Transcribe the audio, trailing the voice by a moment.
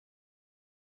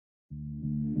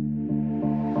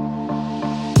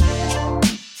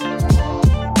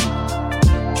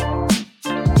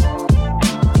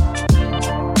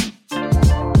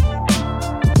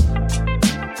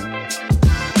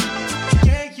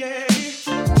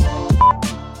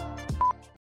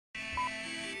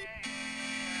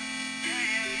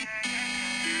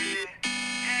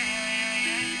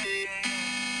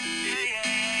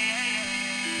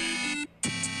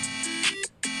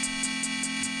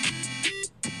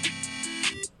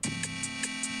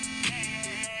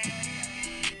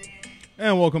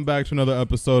And welcome back to another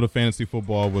episode of Fantasy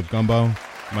Football with Gumbo.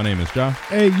 My name is Ja.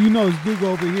 Hey, you know it's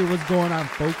Dugo over here. What's going on,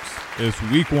 folks? It's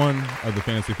week 1 of the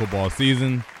fantasy football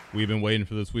season. We've been waiting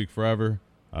for this week forever.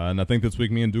 And I think this week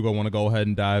me and Dugo want to go ahead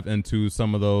and dive into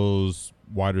some of those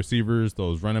wide receivers,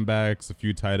 those running backs, a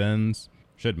few tight ends.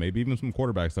 Shit, maybe even some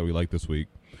quarterbacks that we like this week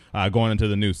going into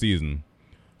the new season.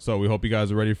 So we hope you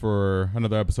guys are ready for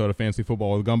another episode of Fantasy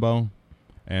Football with Gumbo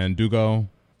and Dugo.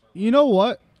 You know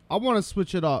what? I want to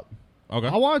switch it up. Okay.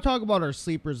 I want to talk about our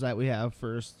sleepers that we have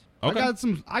first. Okay.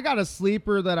 I got a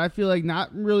sleeper that I feel like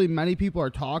not really many people are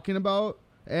talking about.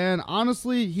 And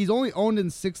honestly, he's only owned in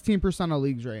 16% of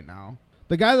leagues right now.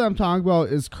 The guy that I'm talking about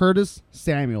is Curtis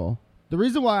Samuel. The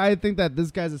reason why I think that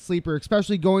this guy's a sleeper,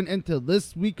 especially going into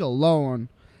this week alone,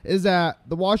 is that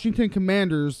the Washington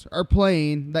Commanders are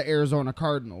playing the Arizona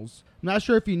Cardinals. I'm not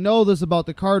sure if you know this about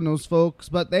the Cardinals, folks,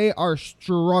 but they are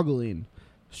struggling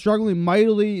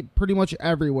mightily pretty much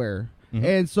everywhere. Mm-hmm.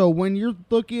 And so when you're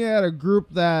looking at a group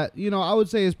that, I would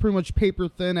say is pretty much paper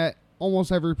thin at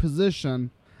almost every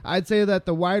position, I'd say that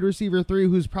the wide receiver 3,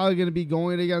 who's probably going to be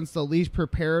going against the least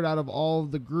prepared out of all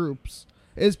of the groups,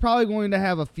 is probably going to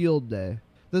have a field day.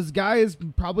 This guy is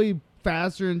probably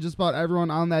faster than just about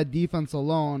everyone on that defense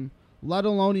alone, let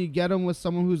alone you get him with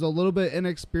someone who's a little bit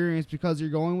inexperienced because you're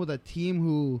going with a team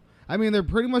who, they're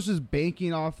pretty much just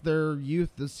banking off their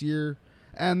youth this year.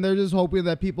 And they're just hoping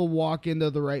that people walk into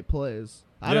the right plays.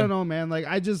 I don't know, man.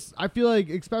 I feel like,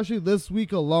 especially this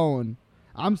week alone,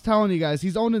 I'm telling you guys,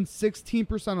 he's owned in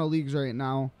 16% of leagues right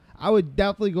now. I would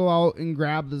definitely go out and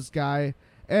grab this guy.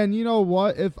 And you know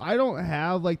what? If I don't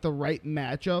have, the right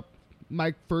matchup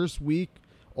my first week,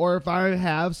 or if I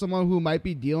have someone who might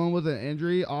be dealing with an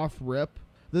injury off rip,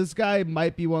 this guy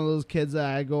might be one of those kids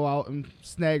that I go out and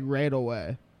snag right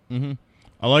away. Mm-hmm.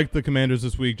 I like the Commanders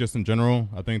this week just in general.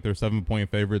 I think they're 7-point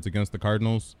favorites against the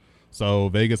Cardinals. So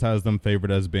Vegas has them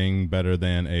favored as being better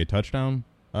than a touchdown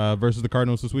versus the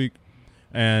Cardinals this week.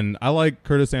 And I like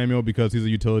Curtis Samuel because he's a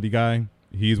utility guy.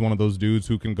 He's one of those dudes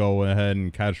who can go ahead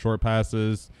and catch short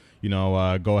passes,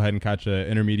 go ahead and catch an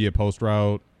intermediate post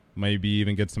route, maybe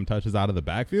even get some touches out of the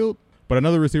backfield. But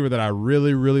another receiver that I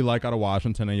really, really like out of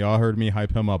Washington, and y'all heard me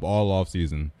hype him up all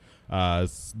offseason,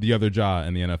 the other Ja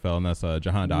in the NFL, and that's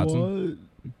Jahan Dotson. What?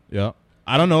 Yeah.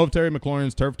 I don't know if Terry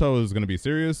McLaurin's turf toe is going to be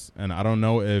serious, and I don't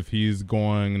know if he's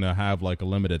going to have a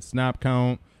limited snap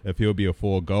count, if he'll be a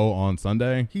full go on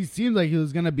Sunday. He seemed like he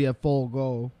was going to be a full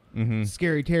go. Mm-hmm.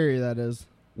 Scary Terry, that is.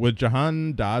 With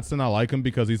Jahan Dotson, I like him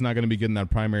because he's not going to be getting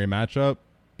that primary matchup.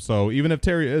 So even if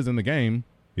Terry is in the game,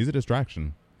 he's a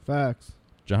distraction. Facts.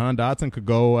 Jahan Dotson could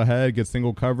go ahead, get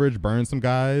single coverage, burn some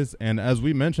guys, and as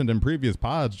we mentioned in previous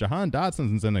pods, Jahan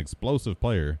Dotson is an explosive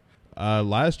player.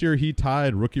 Last year, he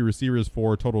tied rookie receivers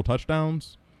for total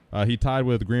touchdowns. He tied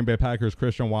with Green Bay Packers'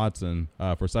 Christian Watson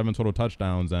for 7 total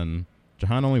touchdowns, and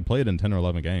Jahan only played in 10 or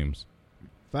 11 games.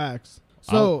 Facts.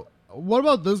 So, what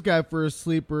about this guy for a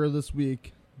sleeper this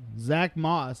week? Zach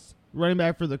Moss, running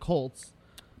back for the Colts.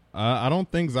 I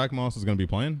don't think Zach Moss is going to be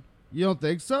playing. You don't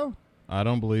think so? I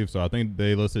don't believe so. I think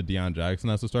they listed Deion Jackson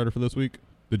as the starter for this week.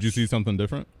 Did you see something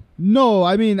different? No,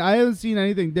 I haven't seen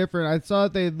anything different. I saw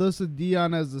that they listed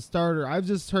Deion as the starter. I've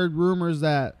just heard rumors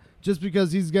that just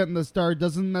because he's getting the start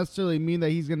doesn't necessarily mean that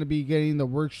he's going to be getting the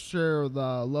work share of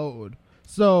the load.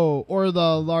 So, or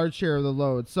the large share of the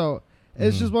load. So,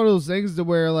 it's just one of those things to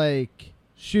where,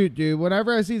 shoot, dude,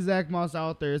 whenever I see Zach Moss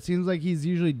out there, it seems like he's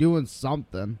usually doing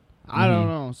something. I don't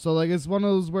know. So, it's one of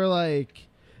those where,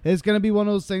 it's going to be one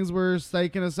of those things where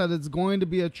Steichen has said it's going to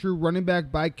be a true running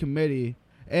back by committee.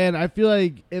 And I feel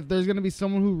like if there's going to be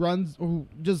someone who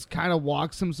just kind of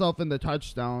walks himself into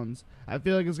touchdowns, I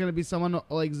feel like it's going to be someone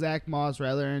like Zach Moss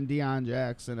rather than Deion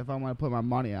Jackson if I want to put my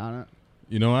money on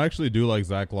it. I actually do like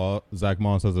Zach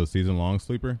Moss as a season-long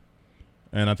sleeper.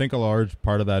 And I think a large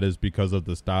part of that is because of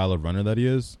the style of runner that he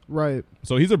is. Right.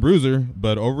 So he's a bruiser,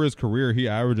 but over his career, he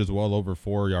averages well over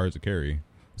 4 yards a carry.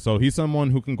 So he's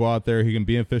someone who can go out there, he can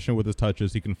be efficient with his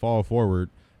touches, he can fall forward.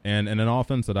 And in an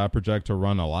offense that I project to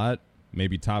run a lot,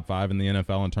 maybe top 5 in the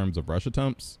NFL in terms of rush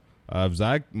attempts. If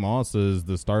Zach Moss is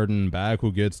the starting back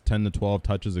who gets 10 to 12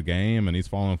 touches a game and he's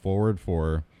falling forward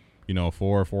for,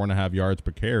 4.5 yards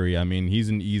per carry, he's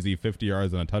an easy 50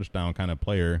 yards and a touchdown kind of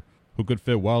player who could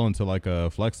fit well into a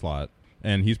flex slot.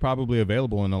 And he's probably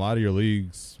available in a lot of your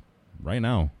leagues right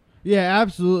now. Yeah,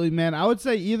 absolutely, man. I would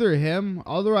say either him.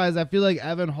 Otherwise, I feel like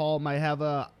Evan Hall might have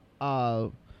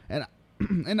an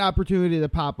opportunity to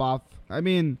pop off.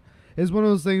 It's one of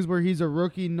those things where he's a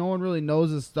rookie. No one really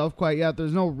knows his stuff quite yet.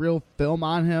 There's no real film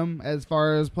on him as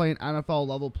far as playing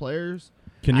NFL-level players.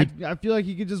 I feel like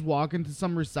he could just walk into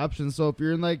some receptions. So if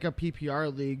you're in a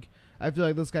PPR league, I feel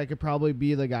like this guy could probably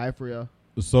be the guy for you.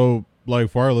 So, like,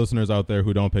 for our listeners out there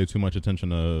who don't pay too much attention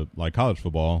to, like, college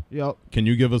football, Yep. Can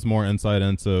you give us more insight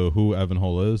into who Evan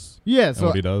Hull is? Yeah, and so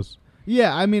what he does?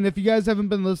 Yeah, I mean, if you guys haven't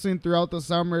been listening throughout the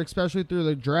summer, especially through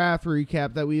the draft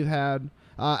recap that we've had,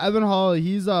 Evan Hull,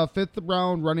 he's a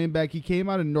 5th-round running back. He came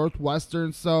out of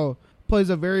Northwestern, so plays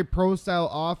a very pro-style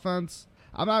offense.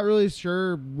 I'm not really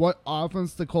sure what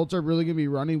offense the Colts are really going to be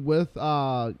running with,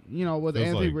 with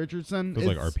Anthony Richardson. It's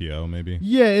like RPO, maybe.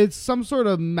 Yeah, it's some sort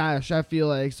of mesh, I feel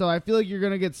like. So I feel like you're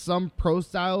going to get some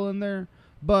pro-style in there.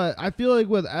 But I feel like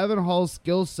with Evan Hull's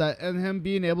skill set and him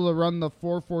being able to run the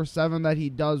 4.47 that he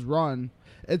does run,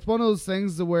 it's one of those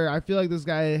things to where I feel like this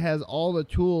guy has all the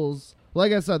tools.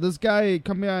 Like I said, this guy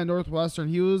coming out of Northwestern,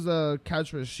 he was a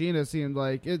catch machine, it seemed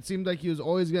like. It seemed like he was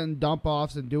always getting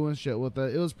dump-offs and doing shit with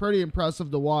it. It was pretty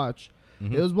impressive to watch.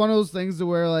 Mm-hmm. It was one of those things to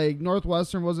where, like,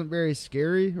 Northwestern wasn't very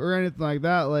scary or anything like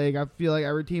that. Like, I feel like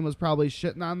every team was probably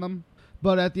shitting on them.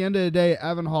 But at the end of the day,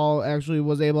 Evan Hull actually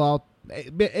was able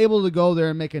to go there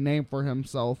and make a name for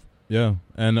himself. Yeah,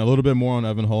 and a little bit more on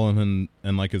Evan Hull and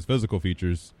like his physical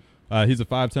features. He's a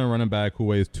 5'10" running back who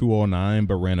weighs 209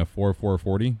 but ran a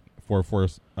 4.40,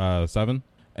 4.47.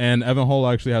 And Evan Hull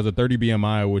actually has a 30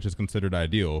 BMI, which is considered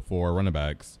ideal for running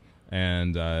backs.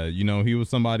 And, he was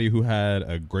somebody who had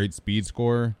a great speed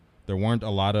score. There weren't a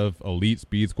lot of elite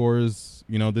speed scores,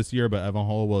 this year, but Evan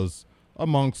Hull was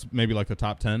amongst maybe like the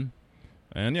top 10.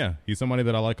 And, yeah, he's somebody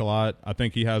that I like a lot. I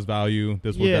think he has value.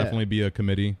 This will definitely be a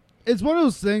committee. It's one of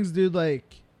those things, dude, like,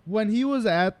 when he was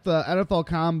at the NFL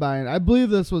Combine, I believe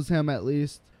this was him at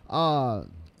least,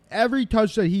 every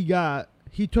touch that he got,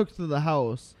 he took to the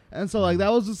house. And so, like,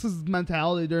 that was just his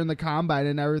mentality during the Combine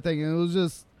and everything. And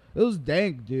it was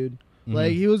dank, dude. Mm-hmm.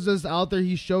 Like, he was just out there.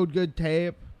 He showed good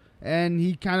tape. And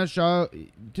he kind of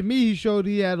he showed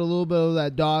he had a little bit of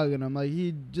that dog in him. Like,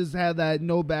 he just had that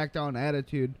no back down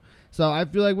attitude. So I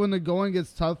feel like when the going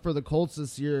gets tough for the Colts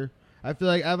this year, I feel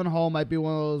like Evan Hull might be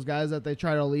one of those guys that they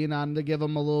try to lean on to give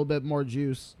him a little bit more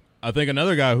juice. I think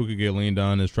another guy who could get leaned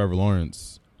on is Trevor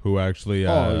Lawrence, who actually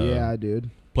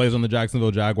plays on the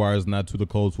Jacksonville Jaguars, and that's who the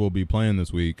Colts will be playing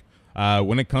this week.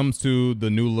 When it comes to the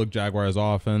new-look Jaguars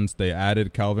offense, they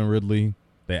added Calvin Ridley.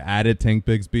 They added Tank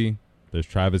Bigsby. There's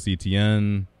Travis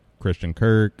Etienne, Christian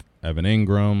Kirk, Evan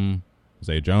Ingram,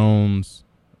 Zay Jones.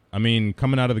 I mean,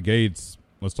 coming out of the gates,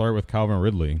 let's start with Calvin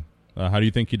Ridley. How do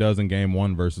you think he does in Game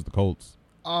 1 versus the Colts?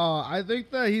 I think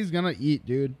that he's going to eat,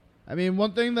 dude. I mean,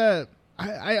 one thing that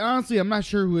I honestly, I'm not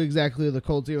sure who exactly the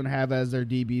Colts even have as their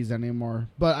DBs anymore.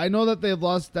 But I know that they've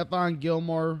lost Stephon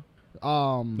Gilmore.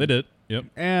 They did, yep.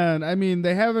 And, I mean,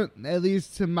 they haven't, at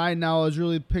least to my knowledge,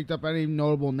 really picked up any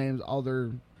notable names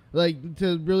other, like,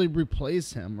 to really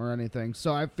replace him or anything.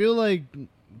 So I feel like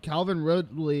Calvin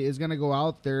Ridley is going to go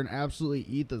out there and absolutely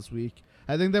eat this week.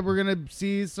 I think that we're going to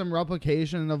see some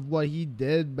replication of what he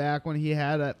did back when he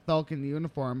had that Falcon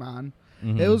uniform on.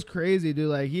 Mm-hmm. It was crazy, dude.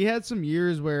 Like, he had some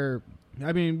years where,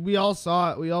 I mean, we all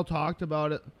saw it. We all talked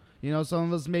about it.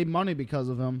 Some of us made money because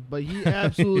of him. But he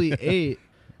absolutely ate.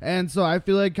 And so I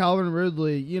feel like Calvin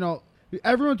Ridley,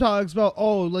 everyone talks about,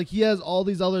 like he has all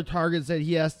these other targets that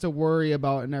he has to worry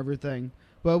about and everything.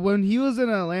 But when he was in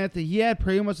Atlanta, he had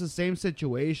pretty much the same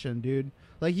situation, dude.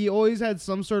 Like, he always had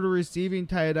some sort of receiving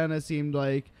tight end, it seemed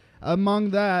like.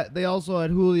 Among that, they also had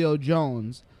Julio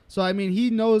Jones. So, I mean, he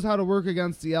knows how to work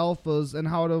against the alphas and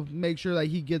how to make sure that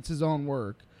he gets his own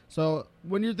work. So,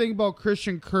 when you're thinking about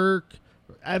Christian Kirk,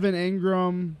 Evan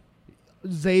Ingram,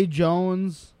 Zay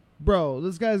Jones, bro,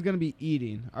 this guy's going to be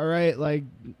eating, all right? Like,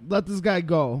 let this guy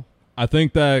go. I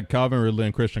think that Calvin Ridley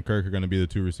and Christian Kirk are going to be the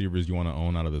two receivers you want to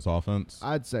own out of this offense.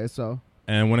 I'd say so.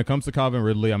 And when it comes to Calvin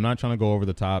Ridley, I'm not trying to go over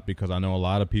the top because I know a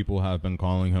lot of people have been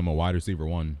calling him a wide receiver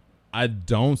 1. I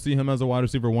don't see him as a wide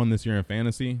receiver 1 this year in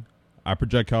fantasy. I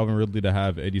project Calvin Ridley to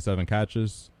have 87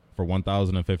 catches for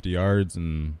 1,050 yards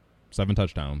and 7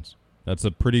 touchdowns. That's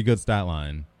a pretty good stat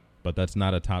line, but that's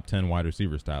not a top 10 wide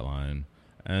receiver stat line.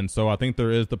 And so I think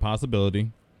there is the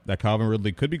possibility that Calvin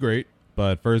Ridley could be great,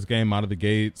 but first game out of the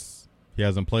gates, he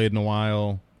hasn't played in a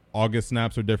while. August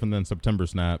snaps are different than September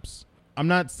snaps. I'm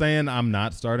not saying I'm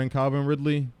not starting Calvin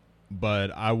Ridley,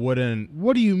 but I wouldn't.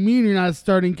 What do you mean you're not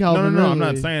starting Calvin Ridley? No, I'm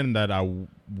not saying that I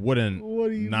wouldn't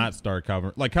not start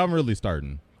Calvin. Like, Calvin Ridley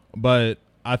starting. But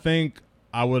I think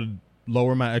I would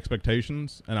lower my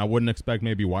expectations, and I wouldn't expect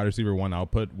maybe wide receiver 1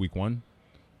 output week 1.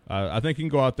 I think he can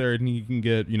go out there and he can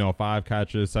get, 5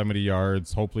 catches, 70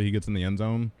 yards. Hopefully he gets in the end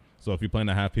zone. So if you play in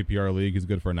a half PPR league, he's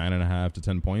good for 9.5 to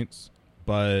 10 points.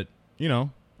 But,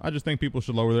 I just think people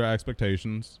should lower their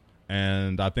expectations.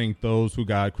 And I think those who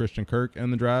got Christian Kirk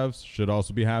in the drafts should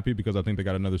also be happy because I think they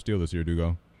got another steal this year,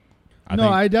 Dugo.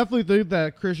 I definitely think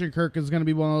that Christian Kirk is going to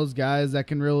be one of those guys that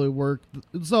can really work.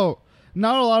 So,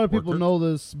 not a lot of people know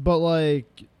this, but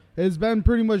like it's been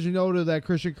pretty much noted that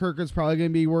Christian Kirk is probably going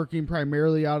to be working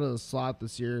primarily out of the slot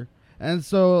this year. And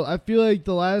so I feel like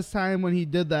the last time when he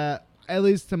did that, at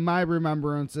least to my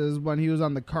remembrance, is when he was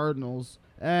on the Cardinals.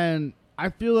 And I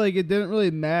feel like it didn't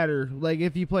really matter. Like,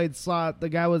 if he played slot, the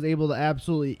guy was able to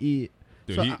absolutely eat.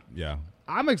 Dude, so yeah.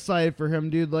 I'm excited for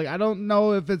him, dude. Like, I don't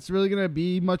know if it's really going to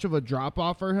be much of a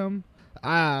drop-off for him.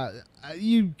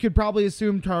 You could probably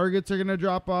assume targets are going to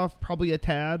drop off, probably a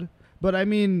tad. But, I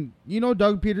mean,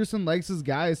 Doug Peterson likes his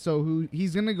guys, so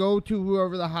he's going to go to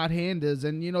whoever the hot hand is.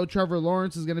 And, Trevor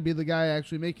Lawrence is going to be the guy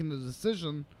actually making the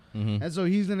decision. Mm-hmm. And so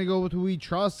he's going to go with who he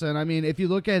trusts. And, I mean, if you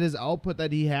look at his output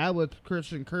that he had with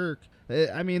Christian Kirk,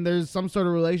 I mean, there's some sort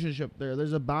of relationship there.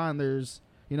 There's a bond. There's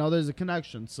a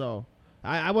connection. So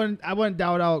I wouldn't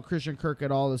doubt out Christian Kirk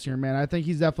at all this year, man. I think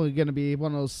he's definitely going to be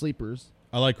one of those sleepers.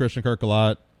 I like Christian Kirk a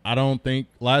lot. I don't think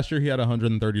last year he had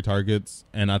 130 targets,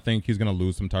 and I think he's going to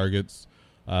lose some targets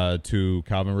to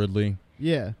Calvin Ridley.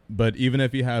 Yeah. But even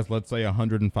if he has, let's say,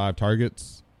 105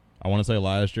 targets, I want to say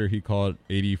last year he caught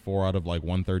 84 out of like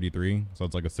 133, so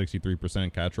it's like a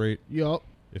 63% catch rate. Yup.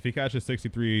 If he catches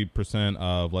 63%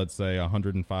 of, let's say,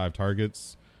 105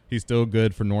 targets, he's still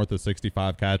good for north of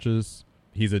 65 catches.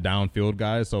 He's a downfield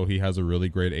guy, so he has a really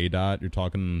great ADOT. You're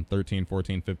talking 13,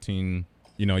 14, 15,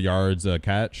 yards a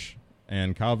catch.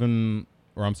 And Christian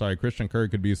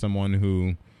Kirk could be someone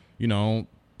who,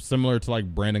 similar to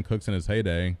like Brandon Cooks in his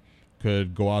heyday,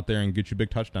 could go out there and get you big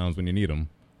touchdowns when you need them.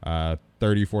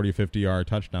 30, 40, 50-yard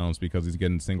touchdowns because he's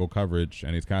getting single coverage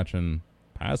and he's catching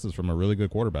passes from a really good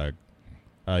quarterback.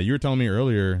 You were telling me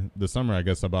earlier this summer, I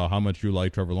guess, about how much you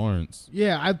like Trevor Lawrence.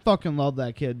 Yeah, I fucking love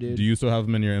that kid, dude. Do you still have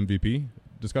him in your MVP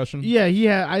discussion?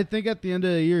 Yeah, I think at the end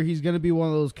of the year, he's going to be one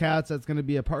of those cats that's going to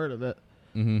be a part of it.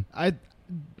 Mm-hmm.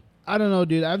 I don't know,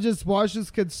 dude. I've just watched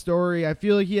this kid's story. I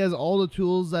feel like he has all the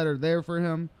tools that are there for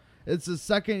him. It's his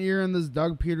second year in this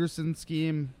Doug Peterson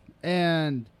scheme,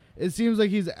 and it seems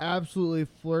like he's absolutely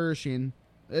flourishing.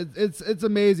 It's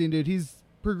amazing, dude. He's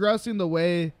progressing the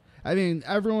way. I mean,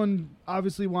 everyone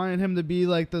obviously wanted him to be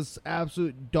like this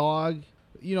absolute dog,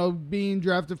 being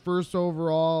drafted first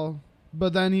overall.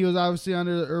 But then he was obviously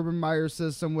under the Urban Meyer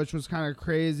system, which was kind of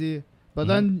crazy. But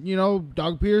then,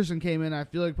 Doug Peterson came in. I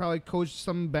feel like probably coached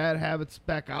some bad habits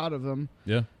back out of him.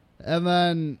 Yeah. And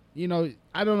then,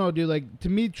 I don't know, dude. Like, to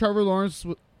me, Trevor Lawrence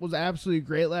was absolutely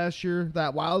great last year.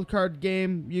 That wild card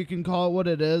game, you can call it what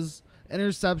it is.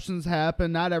 Interceptions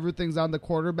happen. Not everything's on the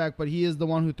quarterback, but he is the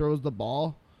one who throws the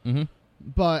ball. Mm-hmm.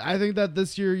 But I think that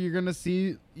this year you're gonna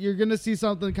see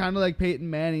something kind of like Peyton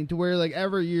Manning, to where like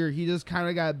every year he just kind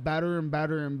of got better and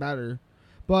better and better.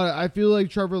 But I feel like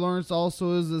Trevor Lawrence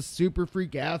also is a super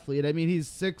freak athlete. I mean, he's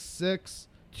 6'6",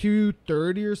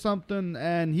 230 or something,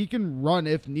 and he can run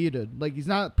if needed. Like, he's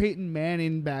not Peyton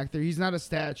Manning back there. He's not a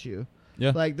statue.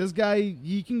 Yeah. Like, this guy,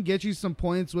 he can get you some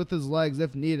points with his legs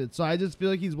if needed. So I just feel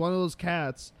like he's one of those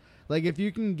cats. Like, if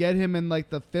you can get him in like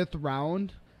the 5th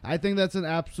round, I think that's an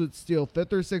absolute steal.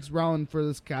 5th or 6th round for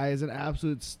this guy is an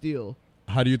absolute steal.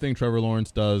 How do you think Trevor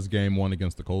Lawrence does game 1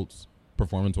 against the Colts,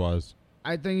 performance-wise?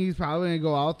 I think he's probably going to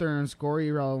go out there and score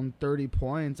around 30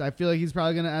 points. I feel like he's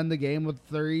probably going to end the game with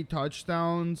 30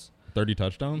 touchdowns. 30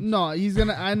 touchdowns? No, he's going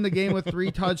to end the game with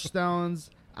 3 touchdowns.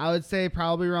 I would say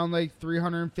probably around like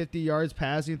 350 yards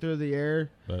passing through the air.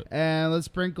 And let's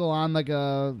sprinkle on like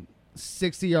a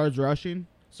 60 yards rushing.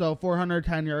 So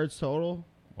 410 yards total.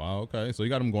 Wow, okay. So you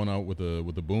got him going out with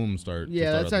a boom start.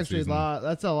 Yeah, that's actually a lot.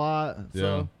 That's a lot. Yeah.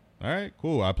 So. All right,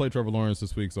 cool. I played Trevor Lawrence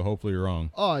this week, so hopefully you're wrong.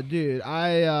 Oh, dude,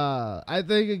 I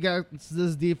think against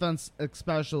this defense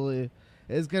especially,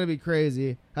 it's going to be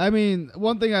crazy. I mean,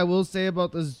 one thing I will say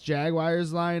about this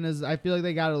Jaguars line is I feel like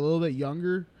they got a little bit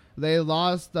younger. They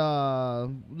lost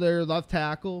their left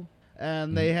tackle,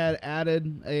 and they had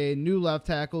added a new left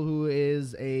tackle who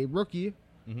is a rookie.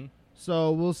 Mm-hmm.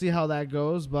 So we'll see how that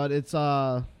goes, but it's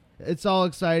all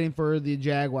exciting for the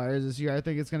Jaguars this year. I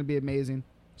think it's going to be amazing.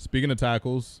 Speaking of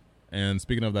tackles, and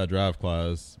speaking of that draft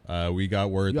class, we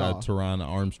got word that Teron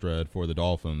Armstead for the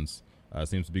Dolphins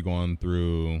seems to be going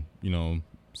through,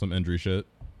 some injury shit.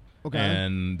 Okay.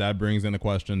 And that brings into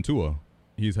question Tua.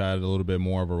 He's had a little bit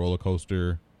more of a roller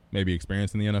coaster, maybe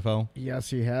experience in the NFL. Yes,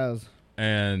 he has.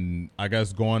 And I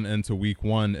guess going into week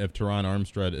 1, if Teron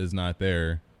Armstead is not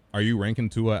there, are you ranking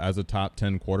Tua as a top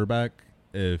 10 quarterback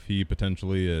if he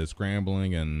potentially is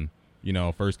scrambling and,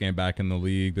 first game back in the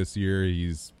league this year,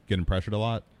 he's getting pressured a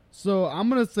lot? So I'm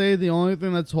going to say the only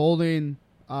thing that's holding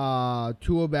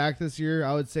Tua back this year,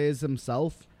 I would say, is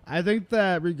himself. I think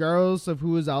that regardless of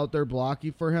who is out there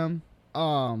blocking for him,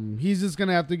 He's just going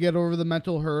to have to get over the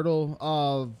mental hurdle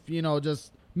of,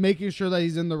 just making sure that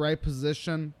he's in the right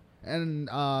position and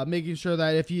making sure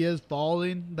that if he is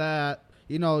falling, that,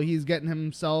 he's getting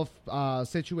himself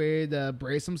situated to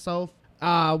brace himself.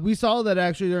 We saw that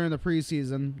actually during the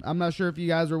preseason. I'm not sure if you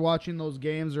guys were watching those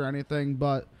games or anything,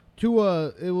 but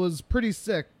Tua, it was pretty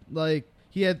sick. Like,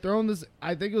 he had thrown this,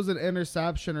 I think it was an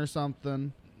interception or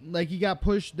something. Like, he got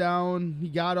pushed down, he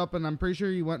got up, and I'm pretty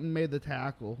sure he went and made the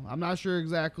tackle. I'm not sure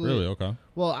exactly. Really? Okay.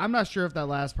 Well, I'm not sure if that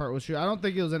last part was true. I don't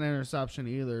think it was an interception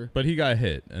either. But he got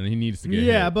hit, and he needs to get hit.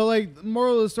 Yeah, but, like,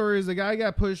 moral of the story is the guy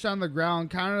got pushed on the ground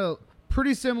kind of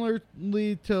pretty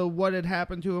similarly to what had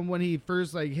happened to him when he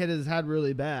first, like, hit his head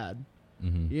really bad.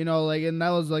 Mm-hmm. And that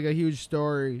was, like, a huge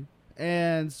story.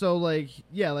 And so, like,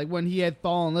 yeah, like, when he had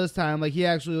fallen this time, like, he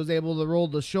actually was able to roll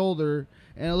the shoulder,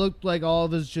 and it looked like all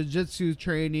of his jiu-jitsu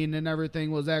training and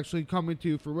everything was actually coming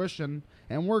to fruition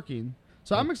and working.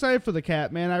 So I'm excited for the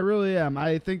cat, man. I really am.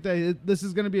 I think that this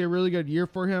is going to be a really good year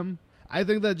for him. I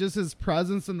think that just his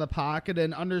presence in the pocket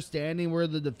and understanding where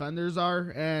the defenders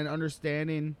are and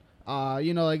understanding,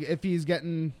 like, if he's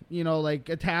getting, like,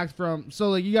 attacked from. So,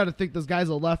 like, you got to think this guy's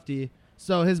a lefty.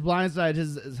 So his blind side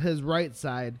is his right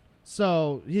side.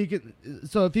 So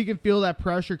if he can feel that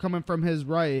pressure coming from his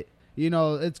right,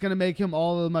 it's going to make him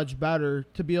all the much better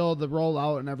to be able to roll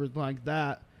out and everything like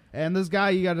that. And this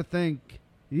guy, you got to think,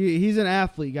 he's an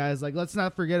athlete, guys. Like, let's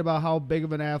not forget about how big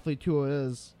of an athlete Tua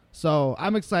is. So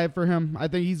I'm excited for him. I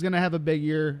think he's going to have a big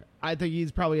year. I think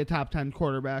he's probably a top 10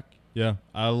 quarterback. Yeah,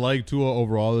 I like Tua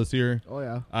overall this year. Oh,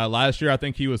 yeah. Last year, I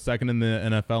think he was second in the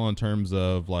NFL in terms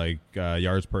of, like,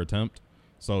 yards per attempt.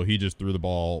 So he just threw the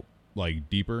ball, like,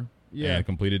 deeper and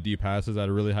completed deep passes at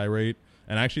a really high rate.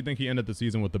 And I actually think he ended the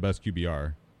season with the best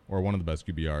QBR, or one of the best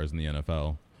QBRs in the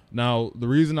NFL. Now, the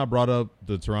reason I brought up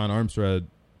the Teron Armstead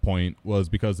point was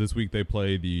because this week they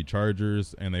play the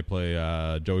Chargers and they play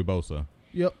Joey Bosa.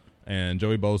 Yep. And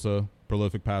Joey Bosa,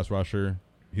 prolific pass rusher,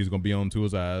 he's going to be on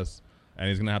Tua's ass, and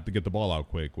he's going to have to get the ball out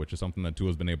quick, which is something that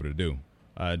Tua's been able to do.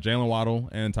 Jaylen Waddle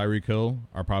and Tyreek Hill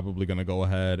are probably going to go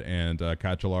ahead and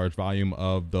catch a large volume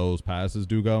of those passes,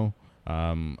 Dugo.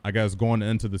 I guess going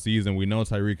into the season, we know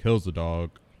Tyreek Hill's the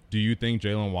dog. Do you think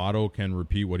Jaylen Waddle can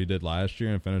repeat what he did last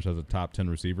year and finish as a top 10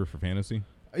 receiver for fantasy?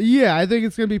 Yeah, I think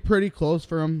it's going to be pretty close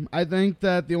for him. I think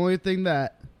that the only thing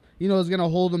that, is going to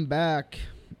hold him back,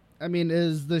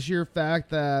 is the sheer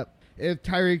fact that if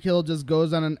Tyreek Hill just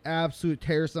goes on an absolute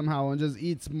tear somehow and just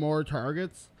eats more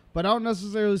targets. But I don't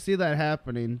necessarily see that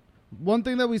happening. One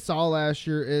thing that we saw last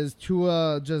year is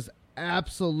Tua just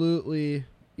absolutely,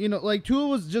 Tua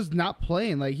was just not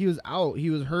playing. Like, he was out. He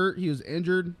was hurt. He was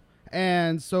injured.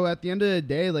 And so at the end of the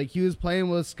day, like, he was playing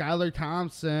with Skylar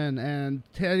Thompson and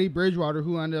Teddy Bridgewater,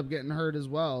 who ended up getting hurt as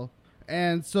well.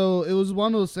 And so it was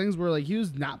one of those things where, like, he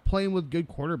was not playing with good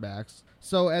quarterbacks.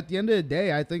 So at the end of the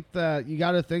day, I think that you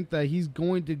got to think that he's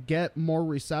going to get more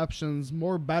receptions,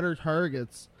 more better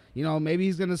targets. Maybe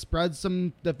he's going to spread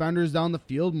some defenders down the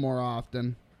field more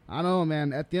often. I don't know,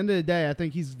 man. At the end of the day, I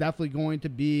think he's definitely going to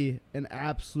be an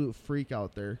absolute freak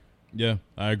out there. Yeah,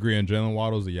 I agree. And Jaylen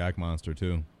Waddle's a yak monster,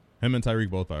 too. Him and Tyreek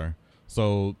both are.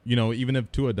 So, even if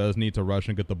Tua does need to rush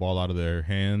and get the ball out of their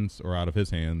hands or out of his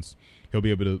hands, he'll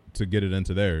be able to get it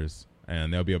into theirs.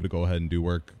 And they'll be able to go ahead and do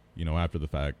work, after the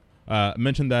fact.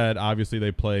 Mentioned that, obviously,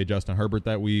 they play Justin Herbert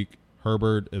that week.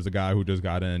 Herbert is a guy who just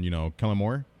got in, Kellen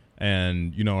Moore.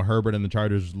 And, Herbert and the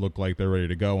Chargers look like they're ready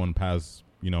to go and pass,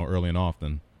 early and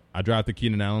often. I drafted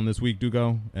Keenan Allen this week,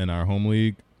 Dugo, in our home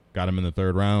league. Got him in the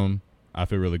third round. I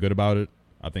feel really good about it.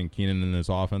 I think Keenan in this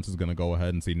offense is going to go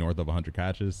ahead and see north of 100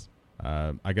 catches.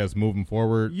 I guess moving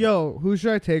forward. Yo, who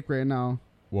should I take right now?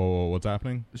 Whoa, what's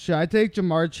happening? Should I take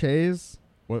Jamar Chase?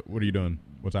 What are you doing?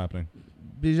 What's happening?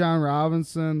 Bijan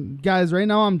Robinson. Guys, right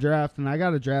now I'm drafting. I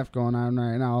got a draft going on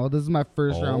right now. This is my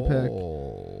first round pick.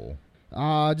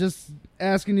 Just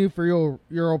asking you for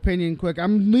your opinion quick.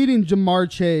 I'm leading Jamar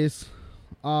Chase.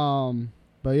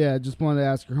 But yeah, just wanted to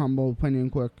ask your humble opinion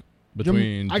quick.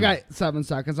 I got 7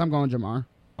 seconds. I'm going Jamar.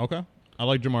 Okay. I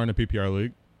like Jamar in a PPR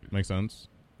league. Makes sense.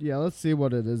 Yeah, let's see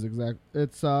what it is exactly.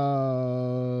 It's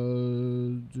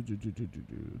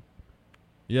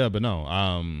Yeah, but no.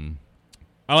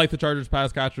 I like the Chargers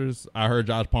pass catchers. I heard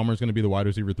Josh Palmer is going to be the wide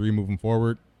receiver 3 moving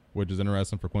forward, which is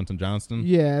interesting for Quentin Johnston.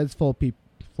 Yeah, it's full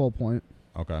point.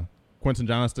 Okay. Quentin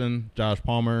Johnston, Josh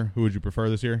Palmer. Who would you prefer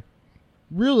this year?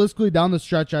 Realistically, down the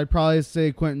stretch, I'd probably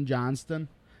say Quentin Johnston.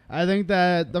 I think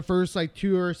that the first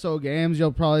 2 or so games,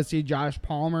 you'll probably see Josh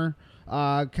Palmer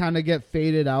kind of get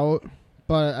faded out.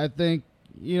 But I think,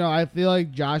 I feel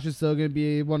like Josh is still going to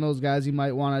be one of those guys you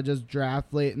might want to just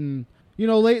draft late and,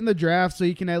 late in the draft so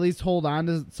you can at least hold on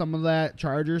to some of that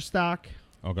Chargers stock.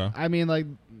 Okay. I mean, like,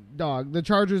 dog, the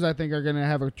Chargers, I think, are going to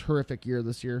have a terrific year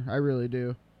this year. I really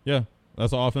do. Yeah,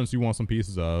 that's an offense you want some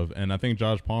pieces of, and I think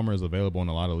Josh Palmer is available in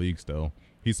a lot of leagues still.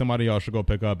 He's somebody y'all should go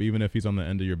pick up, even if he's on the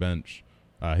end of your bench.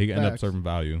 He can end up serving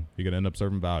value.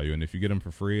 And if you get him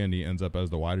for free and he ends up as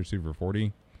the wide receiver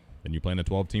 40, and you play in a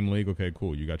 12-team league, okay,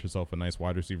 cool. You got yourself a nice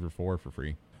wide receiver 4 for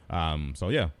free. So,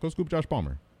 yeah, go scoop Josh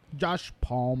Palmer. Josh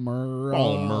Palmer.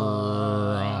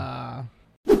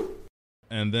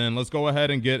 And then let's go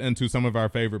ahead and get into some of our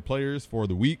favorite players for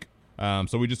the week.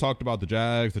 So we just talked about the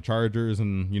Jags, the Chargers,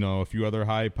 and, a few other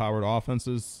high-powered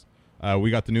offenses.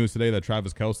 We got the news today that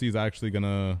Travis Kelce is actually going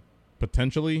to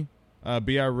potentially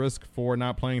be at risk for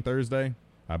not playing Thursday.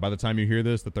 By the time you hear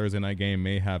this, the Thursday night game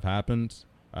may have happened.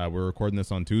 We're recording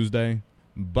this on Tuesday.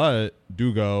 But,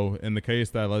 Dugo, in the case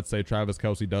that, let's say, Travis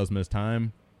Kelce does miss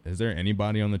time, is there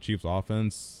anybody on the Chiefs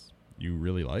offense you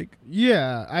really like?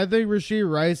 Yeah, I think Rashee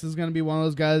Rice is going to be one of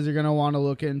those guys you're going to want to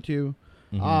look into.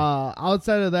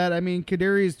 Outside of that, I mean,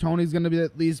 Kadarius Toney's going to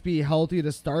at least be healthy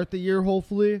to start the year,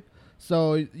 hopefully.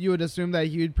 So you would assume that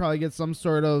he would probably get some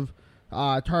sort of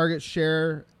target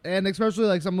share, and especially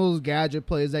like some of those gadget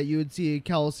plays that you would see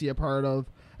Kelce a part of.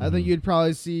 I think you'd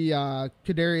probably see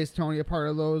Kadarius Toney a part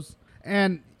of those.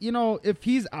 And, if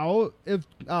he's out, if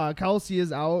Kelce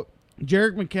is out,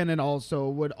 Jerick McKinnon also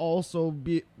would also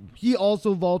be – he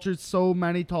also vultured so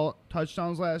many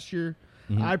touchdowns last year.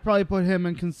 I'd probably put him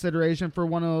in consideration for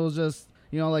one of those just,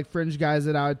 like fringe guys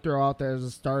that I would throw out there as a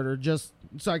starter just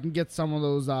so I can get some of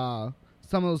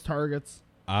those targets.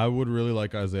 I would really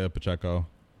like Isaiah Pacheco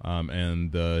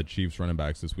and the Chiefs running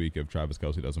backs this week if Travis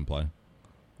Kelce doesn't play.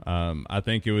 I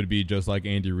think it would be just like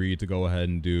Andy Reid to go ahead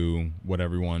and do what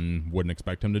everyone wouldn't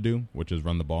expect him to do, which is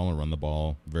run the ball and run the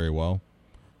ball very well.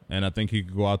 And I think he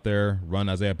could go out there, run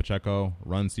Isaiah Pacheco,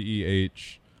 run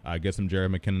CEH, get some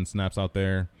Jerick McKinnon snaps out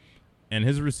there. And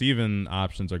his receiving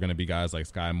options are going to be guys like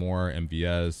Sky Moore,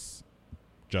 MVS,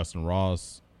 Justin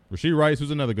Ross, Rashee Rice,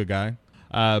 who's another good guy.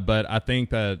 But I think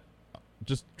that,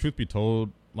 just truth be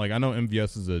told, like I know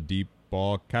MVS is a deep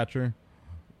ball catcher,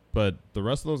 but the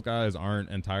rest of those guys aren't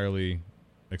entirely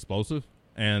explosive.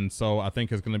 And so I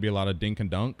think it's going to be a lot of dink and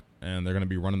dunk, and they're going to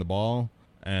be running the ball.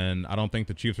 And I don't think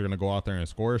the Chiefs are going to go out there and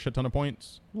score a shit ton of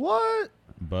points. What?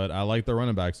 But I like the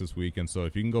running backs this week. And so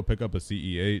if you can go pick up a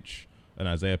CEH, an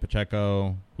Isaiah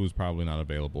Pacheco, who's probably not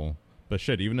available. But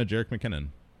shit, even a Jerick McKinnon.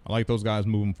 I like those guys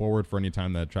moving forward for any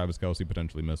time that Travis Kelce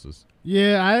potentially misses.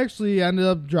 Yeah, I actually ended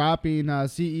up dropping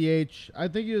CEH. I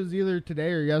think it was either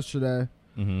today or yesterday.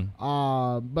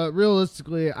 But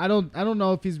realistically, I don't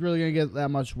know if he's really going to get that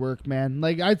much work, man.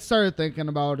 Like, I started thinking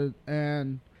about it,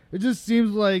 and it just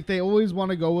seems like they always want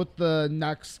to go with the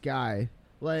next guy.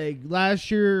 Like, last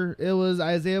year, it was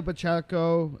Isaiah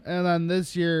Pacheco, and then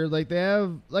this year, like, they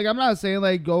have, like, I'm not saying,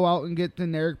 like, go out and get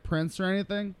Deneric Prince or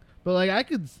anything, but, like, I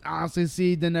could honestly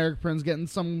see Deneric Prince getting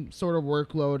some sort of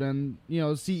workload and,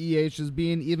 CEH is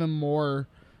being even more,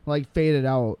 like, faded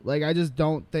out. Like, I just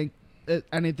don't think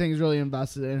anything's really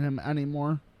invested in him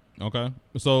anymore. Okay.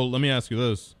 So, let me ask you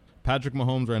this. Patrick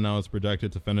Mahomes right now is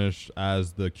projected to finish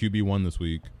as the QB1 this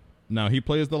week. Now, he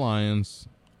plays the Lions.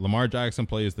 Lamar Jackson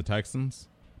plays the Texans.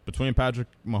 Between Patrick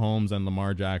Mahomes and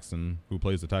Lamar Jackson, who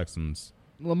plays the Texans?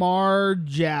 Lamar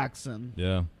Jackson.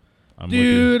 Yeah.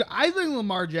 Dude, I think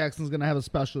Lamar Jackson's going to have a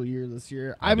special year this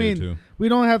year. I mean, too. We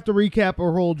don't have to recap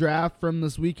a whole draft from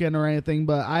this weekend or anything,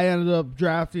 but I ended up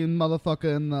drafting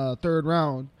motherfucker in the third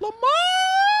round. Lamar!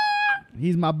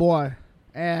 He's my boy.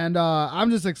 And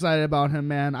I'm just excited about him,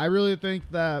 man. I really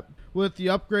think that with the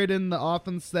upgrade in the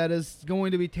offense that is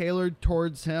going to be tailored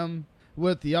towards him,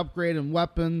 with the upgrade in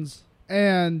weapons,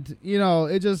 and,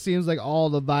 it just seems like all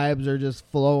the vibes are just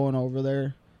flowing over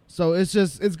there. So it's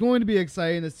going to be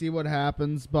exciting to see what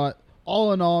happens. But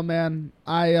all in all, man,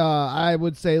 I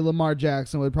would say Lamar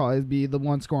Jackson would probably be the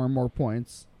one scoring more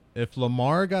points. If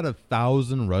Lamar got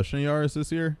 1,000 rushing yards this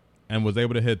year and was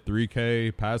able to hit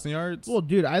 3K passing yards. Well,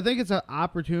 dude, I think it's an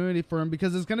opportunity for him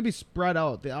because it's going to be spread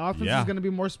out. The offense is going to be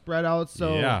more spread out.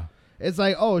 So it's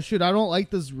like, oh, shoot, I don't like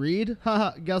this read.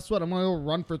 Guess what? I'm going to go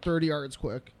run for 30 yards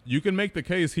quick. You can make the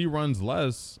case he runs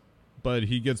less, but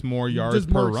he gets more yards just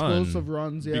per more run. Explosive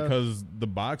runs, yeah. Because the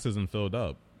box isn't filled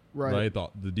up. Right.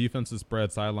 The defense is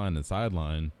spread sideline to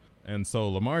sideline. And so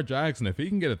Lamar Jackson, if he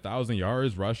can get 1,000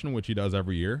 yards rushing, which he does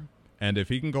every year, and if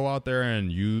he can go out there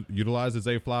and utilize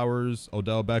Zay Flowers,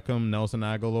 Odell Beckham, Nelson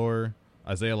Aguilar,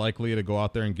 Isaiah Likely to go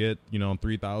out there and get,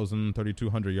 3,000,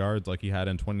 3,200 yards like he had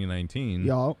in 2019.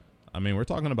 Yeah. I mean, we're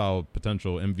talking about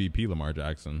potential MVP Lamar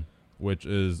Jackson, which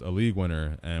is a league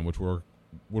winner and which would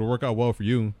work out well for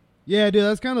you Yeah, dude,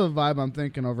 that's kind of the vibe I'm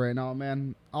thinking of right now,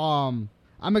 man.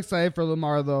 I'm excited for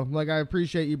Lamar, though. Like, I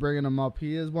appreciate you bringing him up.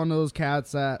 He is one of those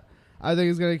cats that I think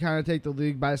is going to kind of take the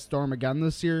league by storm again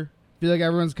this year. I feel like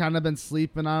everyone's kind of been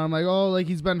sleeping on him, like, oh, like,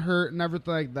 he's been hurt and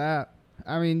everything like that.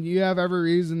 I mean, you have every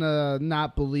reason to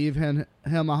not believe him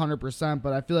 100%,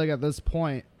 but I feel like at this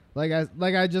point, like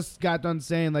I just got done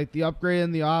saying, like, the upgrade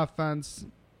in the offense,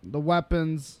 the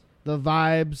weapons, the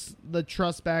vibes, the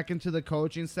trust back into the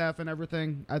coaching staff and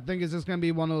everything, I think it's just going to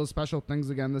be one of those special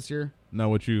things again this year. Now,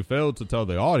 what you failed to tell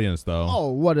the audience, though.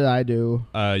 Oh, what did I do?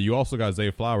 You also got Zay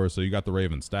Flowers, so you got the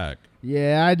Ravens stack.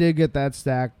 Yeah, I did get that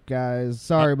stack, guys.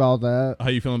 Sorry about that. How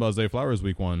you feeling about Zay Flowers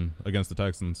week 1 against the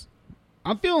Texans?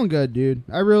 I'm feeling good, dude.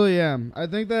 I really am. I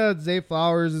think that Zay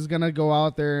Flowers is going to go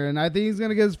out there, and I think he's going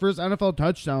to get his first NFL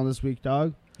touchdown this week,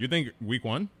 dog. You think week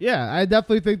 1? Yeah, I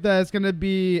definitely think that it's going to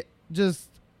be just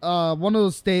one of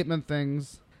those statement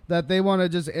things that they want to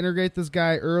just integrate this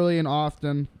guy early and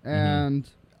often, and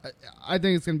I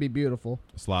think it's going to be beautiful.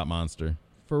 Slot monster.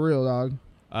 For real, dog.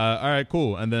 All right,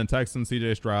 cool. And then Texans,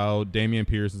 C.J. Stroud. Damian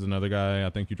Pierce is another guy I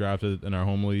think you drafted in our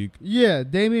home league. Yeah,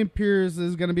 Damian Pierce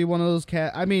is going to be one of those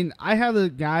cats. I mean, I have a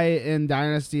guy in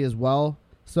Dynasty as well,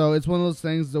 so it's one of those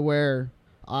things to where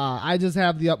I just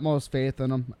have the utmost faith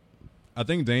in him. I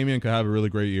think Damian could have a really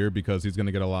great year because he's going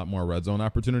to get a lot more red zone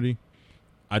opportunity.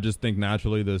 I just think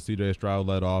naturally the C.J.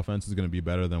 Stroud-led offense is going to be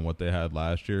better than what they had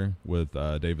last year with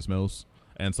Davis Mills.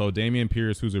 And so Damian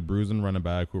Pierce, who's a bruising running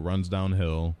back who runs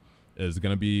downhill, is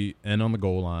going to be in on the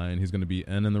goal line. He's going to be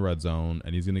in the red zone,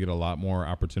 and he's going to get a lot more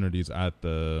opportunities at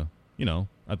the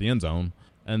end zone.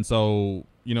 And so,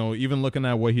 even looking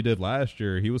at what he did last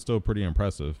year, he was still pretty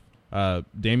impressive.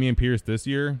 Damian Pierce this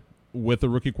year with a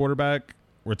rookie quarterback,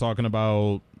 we're talking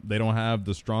about they don't have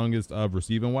the strongest of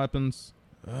receiving weapons.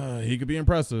 He could be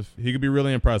impressive. He could be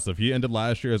really impressive. He ended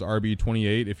last year as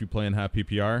RB28 if you play in half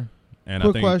PPR. And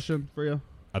Quick question for you.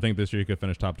 I think this year he could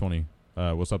finish top 20.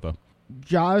 What's up, though?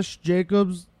 Josh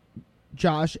Jacobs,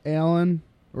 Josh Allen,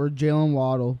 or Jaylen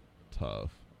Waddle?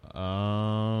 Tough.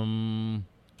 I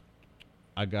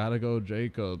gotta go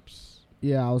Jacobs.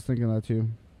 Yeah, I was thinking that too.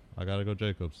 I gotta go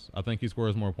Jacobs. I think he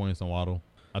scores more points than Waddle.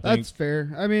 That's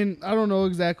fair. I mean, I don't know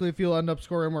exactly if he'll end up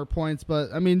scoring more points,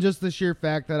 but I mean, just the sheer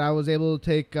fact that I was able to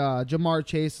take Jamar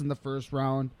Chase in the first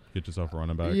round. Get yourself a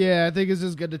running back. Yeah, I think it's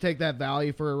just good to take that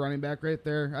value for a running back right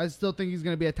there. I still think he's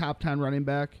going to be a top 10 running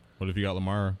back. What if you got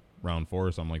Lamar round 4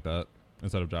 or something like that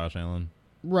instead of Josh Allen?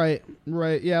 Right.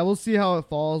 Yeah, we'll see how it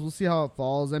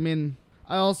falls. I mean,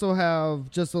 I also have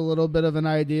just a little bit of an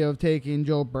idea of taking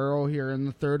Joe Burrow here in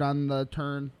the third on the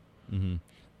turn. Mm-hmm.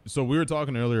 So we were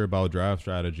talking earlier about draft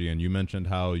strategy, and you mentioned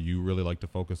how you really like to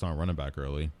focus on running back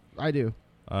early. I do.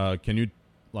 Can you,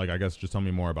 I guess just tell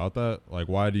me more about that? Like,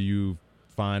 why do you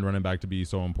find running back to be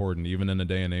so important, even in a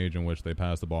day and age in which they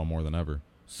pass the ball more than ever?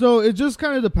 So it just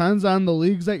kind of depends on the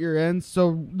leagues that you're in.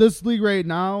 So this league right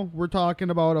now, we're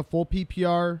talking about a full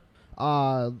PPR.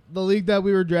 The league that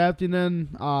we were drafting in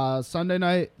Sunday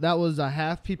night, that was a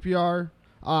half PPR.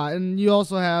 And you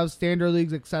also have standard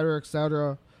leagues, et cetera, et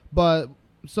cetera. But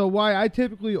so why I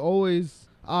typically always,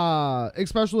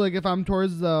 especially like if I'm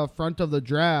towards the front of the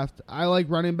draft, I like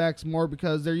running backs more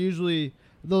because they're usually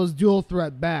those dual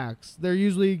threat backs. They're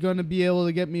usually going to be able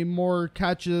to get me more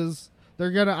catches. They're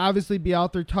going to obviously be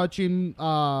out there touching,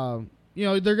 they're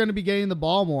going to be getting the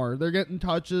ball more. They're getting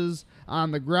touches on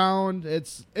the ground.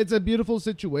 It's a beautiful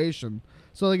situation.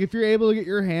 So like if you're able to get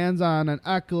your hands on an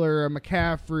Eckler, a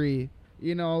McCaffrey,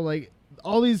 like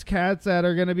all these cats that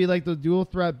are going to be like the dual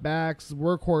threat backs,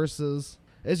 workhorses.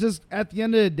 It's just at the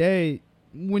end of the day,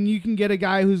 when you can get a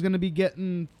guy who's going to be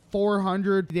getting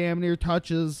 400 damn near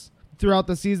touches throughout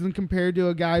the season compared to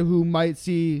a guy who might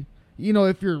see,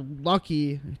 if you're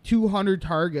lucky, 200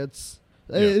 targets.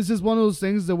 Yeah. It's just one of those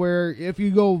things to where if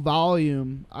you go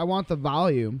volume, I want the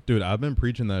volume. Dude, I've been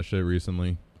preaching that shit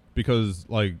recently because,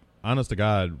 honest to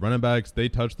God, running backs, they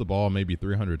touch the ball maybe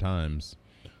 300 times.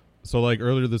 So,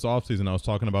 earlier this offseason, I was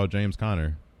talking about James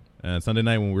Conner. And Sunday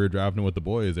night when we were drafting with the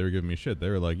boys, they were giving me shit. They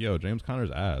were like, yo, James Conner's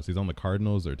ass. He's on the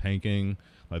Cardinals. They're tanking.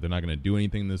 They're not going to do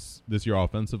anything this year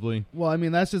offensively. Well, I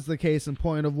mean, that's just the case in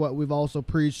point of what we've also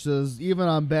preached is even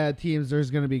on bad teams,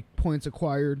 there's going to be points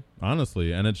acquired.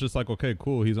 Honestly. And it's just okay,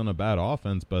 cool. He's on a bad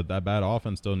offense, but that bad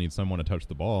offense still needs someone to touch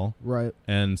the ball. Right.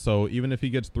 And so even if he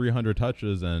gets 300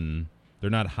 touches and they're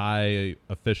not high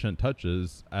efficient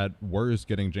touches, at worst,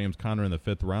 getting James Conner in the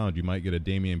 5th round, you might get a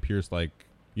Damian Pierce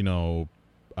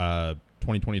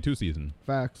 2022 season.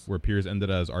 Facts. Where Pierce ended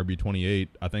as RB28.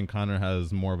 I think Conner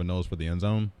has more of a nose for the end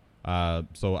zone.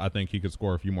 So I think he could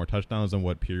score a few more touchdowns than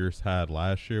what Pierce had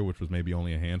last year, which was maybe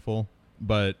only a handful.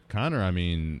 But Conner, I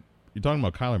mean, you're talking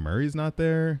about Kyler Murray's not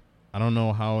there. I don't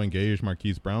know how engaged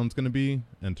Marquise Brown's going to be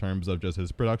in terms of just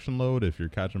his production load if you're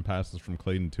catching passes from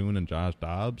Clayton Tune and Josh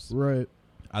Dobbs. Right.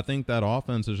 I think that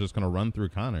offense is just going to run through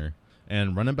Connor.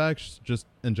 And running backs just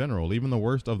in general, even the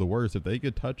worst of the worst, if they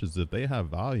get touches, if they have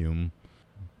volume,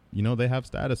 they have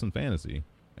status in fantasy.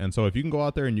 And so if you can go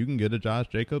out there and you can get a Josh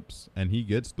Jacobs and he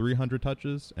gets 300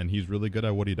 touches and he's really good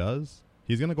at what he does,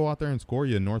 he's going to go out there and score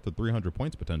you north of 300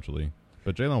 points potentially.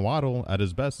 But Jaylen Waddle, at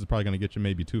his best, is probably going to get you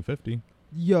maybe 250.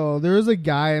 Yo, there was a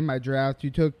guy in my draft who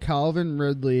took Calvin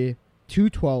Ridley,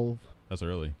 212. That's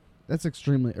early. That's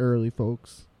extremely early,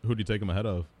 folks. Who do you take him ahead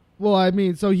of? Well, I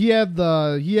mean, so he had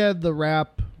the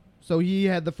wrap. So he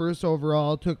had the first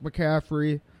overall, took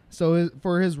McCaffrey. So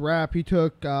for his wrap, he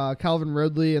took Calvin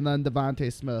Ridley and then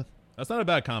Devontae Smith. That's not a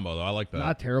bad combo, though. I like that.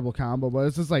 Not a terrible combo, but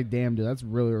it's just like, damn, dude, that's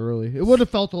really early. It would have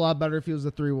felt a lot better if he was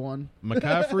a 3-1.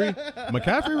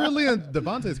 McCaffrey, Ridley, and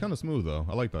Devontae is kind of smooth, though.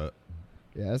 I like that.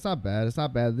 Yeah, it's not bad. It's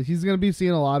not bad. He's going to be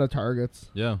seeing a lot of targets.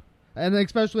 Yeah. And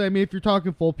especially, I mean, if you're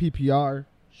talking full PPR,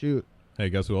 shoot. Hey,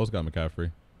 guess who else got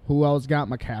McCaffrey? Who else got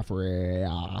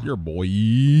McCaffrey? Your boy.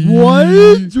 What?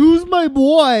 Who's my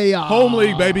boy? Home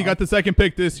league, baby. Got the second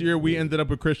pick this year. We ended up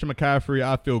with Christian McCaffrey.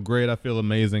 I feel great. I feel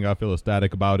amazing. I feel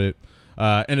ecstatic about it.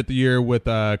 Ended the year with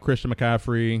Christian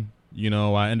McCaffrey.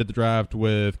 I ended the draft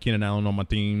with Keenan Allen on my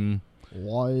team.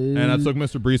 What? And I took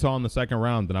Mr. Brees Hall in the second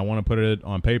round. And I want to put it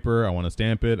on paper. I want to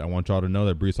stamp it. I want y'all to know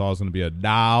that Brees Hall is going to be a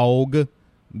dog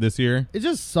this year. It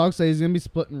just sucks that he's going to be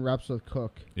splitting reps with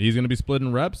Cook. He's going to be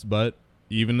splitting reps, but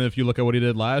even if you look at what he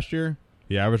did last year,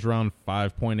 he averaged around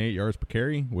 5.8 yards per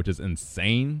carry, which is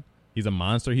insane. He's a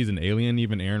monster. He's an alien.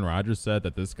 Even Aaron Rodgers said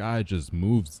that this guy just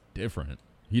moves different.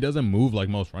 He doesn't move like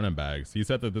most running backs. He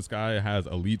said that this guy has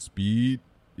elite speed.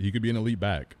 He could be an elite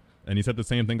back. And he said the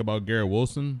same thing about Garrett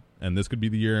Wilson. And this could be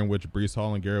the year in which Brees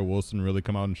Hall and Garrett Wilson really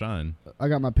come out and shine. I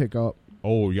got my pick up.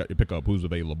 Oh, you got your pick up. Who's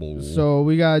available? So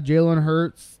we got Jalen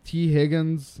Hurts, T.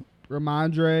 Higgins,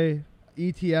 Ramondre,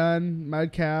 ETN,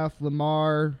 Metcalf,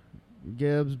 Lamar,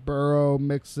 Gibbs, Burrow,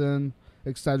 Mixon,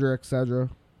 etc., etc.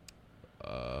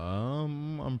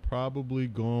 I'm probably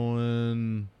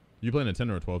going. You playing a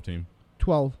 10 or a 12 team?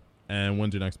 12. And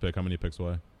when's your next pick? How many picks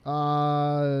away?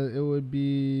 It would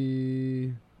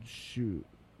be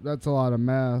that's a lot of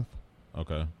math.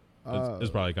 Okay.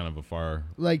 It's probably kind of a far.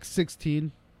 Like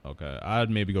 16. Okay. I'd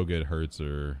maybe go get Hurts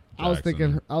or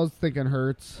Jackson. I was thinking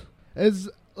Hurts. It's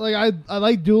like I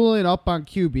like dueling up on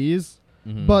QBs,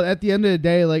 mm-hmm. but at the end of the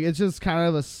day, like it's just kind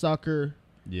of a sucker.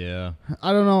 Yeah.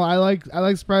 I don't know. I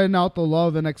like spreading out the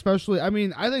love, and especially, I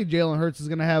mean, I think Jalen Hurts is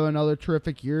going to have another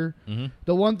terrific year. Mm-hmm.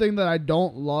 The one thing that I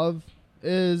don't love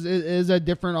is a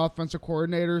different offensive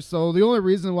coordinator. So the only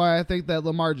reason why I think that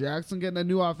Lamar Jackson getting a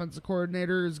new offensive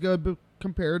coordinator is good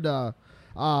compared to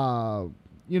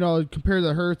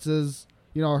Hurts is,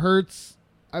 Hurts,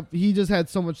 he just had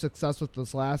so much success with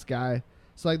this last guy.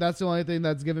 So like that's the only thing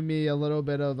that's given me a little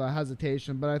bit of a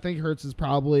hesitation. But I think Hurts is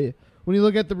probably, when you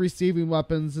look at the receiving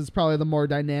weapons, is probably the more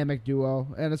dynamic duo,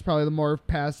 and it's probably the more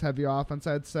pass-heavy offense,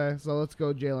 I'd say. So let's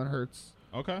go Jalen Hurts.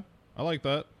 Okay. I like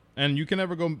that. And you can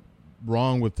never go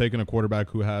wrong with taking a quarterback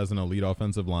who has an elite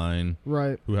offensive line,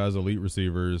 right? Who has elite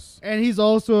receivers, and he's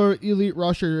also an elite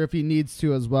rusher if he needs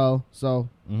to as well. So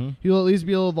he'll at least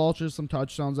be able to vulture some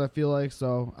touchdowns, I feel like.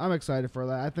 So I'm excited for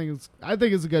that. I think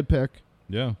it's a good pick.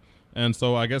 Yeah, and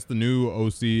so I guess the new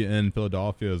OC in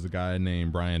Philadelphia is a guy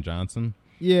named Brian Johnson.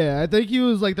 Yeah, I think he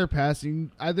was like their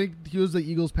passing. I think he was the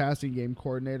Eagles' passing game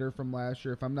coordinator from last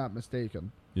year, if I'm not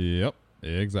mistaken. Yep,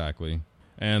 exactly.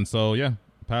 And so yeah,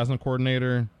 passing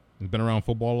coordinator. He's been around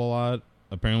football a lot.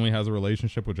 Apparently has a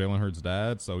relationship with Jalen Hurts'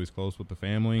 dad, so he's close with the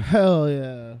family. Hell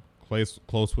yeah. Close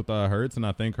with Hurts, and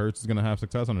I think Hurts is going to have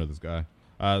success under this guy.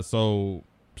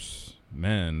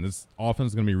 Man, this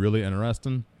offense is going to be really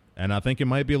interesting, and I think it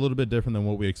might be a little bit different than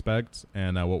what we expect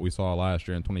and what we saw last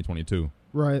year in 2022.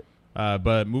 Right.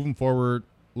 But moving forward,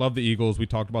 love the Eagles. We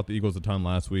talked about the Eagles a ton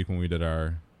last week when we did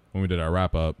our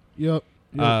wrap up. Yep.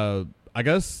 I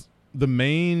guess the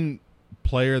main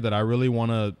player that I really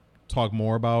want to talk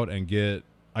more about and get,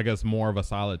 I guess, more of a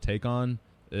solid take on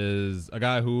is a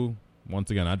guy who, once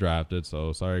again, I drafted,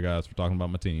 so sorry guys for talking about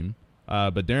my team.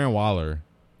 But Darren Waller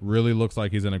really looks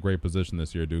like he's in a great position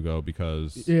this year, Dugo,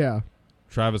 because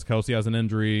Travis Kelce has an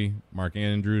injury. Mark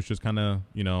Andrews just kind of,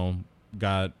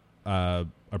 got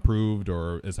approved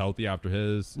or is healthy after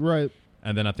his. Right.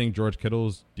 And then I think George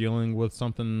Kittle's dealing with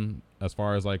something as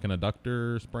far as like an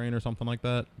adductor sprain or something like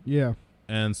that. Yeah.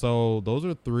 And so those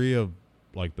are three of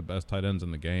like the best tight ends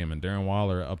in the game, and Darren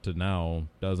Waller up to now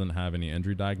doesn't have any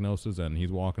injury diagnosis, and he's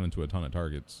walking into a ton of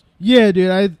targets. Yeah,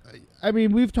 dude. I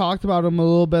mean, we've talked about him a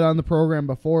little bit on the program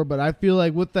before, but I feel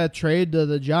like with that trade to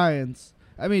the Giants,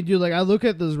 I mean, dude, like I look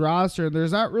at this roster and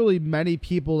there's not really many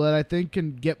people that I think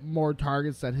can get more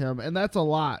targets than him. And that's a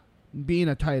lot being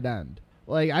a tight end.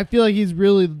 Like I feel like he's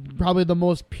really probably the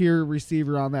most pure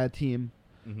receiver on that team.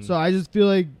 Mm-hmm. So I just feel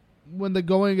like when the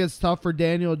going gets tough for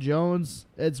Daniel Jones,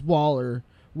 it's Waller.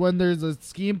 When there's a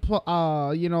scheme,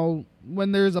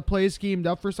 when there's a play schemed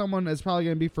up for someone, it's probably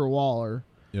going to be for Waller.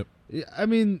 Yep. I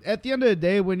mean, at the end of the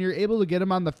day, when you're able to get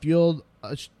him on the field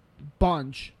a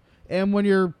bunch, and when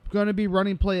you're going to be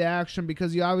running play action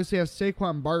because you obviously have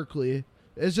Saquon Barkley,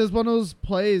 it's just one of those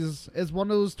plays. It's one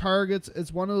of those targets.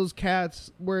 It's one of those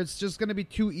cats where it's just going to be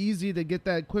too easy to get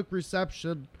that quick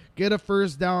reception, get a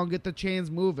first down, get the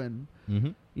chains moving.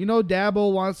 Mm-hmm. You know,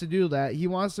 Dabo wants to do that. He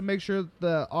wants to make sure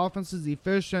the offense is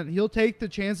efficient. He'll take the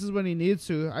chances when he needs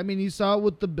to. I mean, you saw it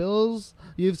with the Bills.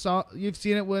 You've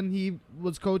seen it when he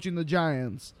was coaching the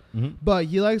Giants. Mm-hmm. But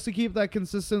he likes to keep that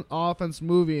consistent offense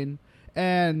moving.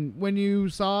 And when you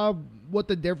saw what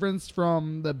the difference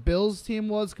from the Bills team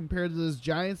was compared to this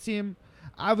Giants team,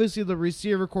 obviously the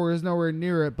receiver core is nowhere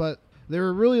near it, but they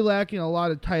were really lacking a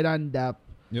lot of tight end depth.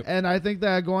 Yep. And I think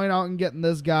that going out and getting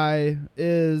this guy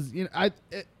is,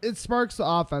 it sparks the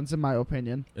offense, in my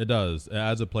opinion. It does. It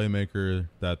adds a playmaker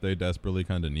that they desperately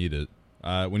kind of needed.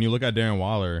 When you look at Darren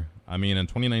Waller, I mean, in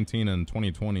 2019 and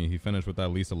 2020, he finished with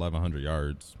at least 1,100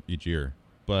 yards each year.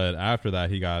 But after that,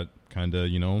 he got kind of,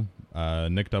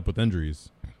 nicked up with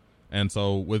injuries. And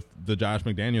so with the Josh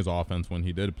McDaniels offense, when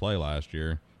he did play last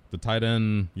year, the tight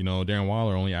end, Darren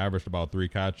Waller only averaged about 3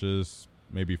 catches,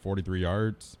 maybe 43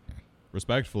 yards.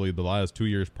 Respectfully, the last 2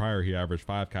 years prior, he averaged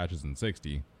 5 catches and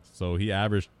 60. So he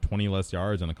averaged 20 less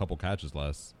yards and a couple catches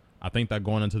less. I think that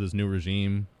going into this new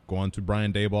regime, going to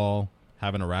Brian Daboll,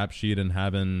 having a rap sheet and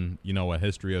having, a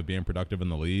history of being productive in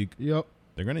the league, Yep.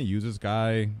 they're going to use this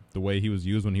guy the way he was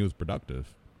used when he was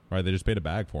productive, right? They just paid a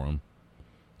bag for him.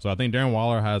 So I think Darren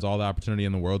Waller has all the opportunity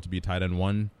in the world to be tight end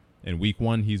 1. In week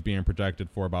 1, he's being projected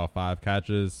for about 5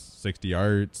 catches, 60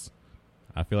 yards.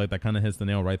 I feel like that kind of hits the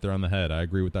nail right there on the head. I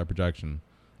agree with that projection.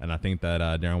 And I think that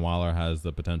Darren Waller has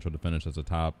the potential to finish as a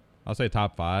top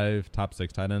 5, top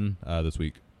 6 tight end this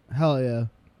week. Hell yeah.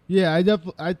 Yeah,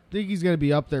 I think he's going to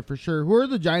be up there for sure. Who are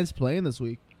the Giants playing this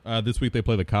week? This week they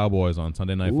play the Cowboys on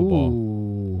Sunday Night Football.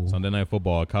 Ooh. Sunday Night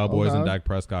Football. Cowboys and Dak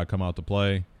Prescott come out to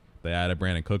play. They added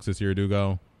Brandon Cooks this year,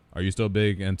 Dugo. Are you still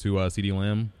big into CeeDee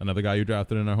Lamb, another guy you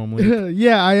drafted in our home league?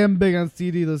 Yeah, I am big on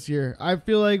CD this year. I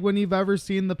feel like when you've ever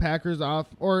seen the Packers off,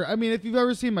 or I mean, if you've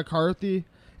ever seen McCarthy,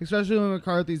 especially when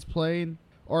McCarthy's playing,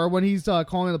 or when he's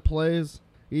calling the plays,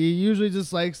 he usually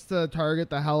just likes to target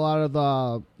the hell out of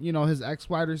the, his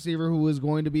ex-wide receiver who is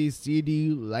going to be CD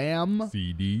Lamb.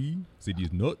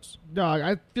 CD's nuts. Dog,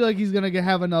 I feel like he's going to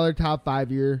have another top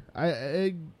 5 year.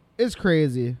 It's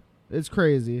crazy. It's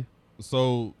crazy.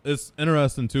 So it's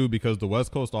interesting, too, because the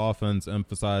West Coast offense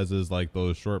emphasizes like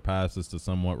those short passes to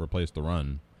somewhat replace the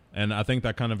run. And I think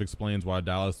that kind of explains why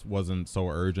Dallas wasn't so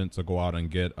urgent to go out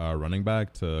and get a running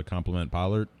back to complement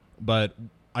Pollard. But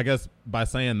I guess by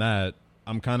saying that,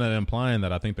 I'm kind of implying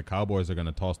that I think the Cowboys are going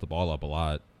to toss the ball up a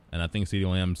lot. And I think CeeDee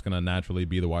Lamb's going to naturally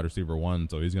be the wide receiver 1,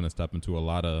 so he's going to step into a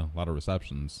lot of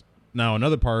receptions. Now,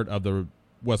 another part of the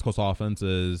West Coast offense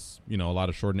is, a lot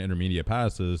of short and intermediate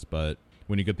passes, but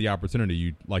when you get the opportunity,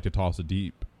 you like to toss it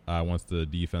deep once the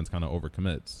defense kind of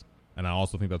overcommits. And I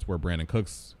also think that's where Brandon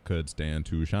Cooks could stand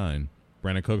to shine.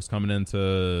 Brandon Cooks coming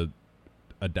into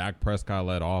a Dak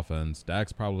Prescott-led offense.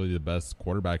 Dak's probably the best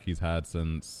quarterback he's had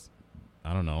since,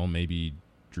 I don't know, maybe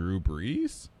Drew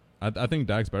Brees? I think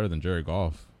Dak's better than Jared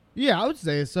Goff. Yeah, I would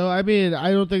say so. I mean,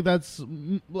 I don't think that's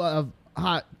a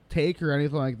hot take or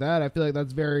anything like that. I feel like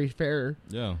that's very fair.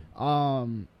 Yeah.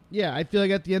 Yeah, I feel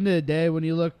like at the end of the day, when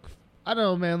you look, I don't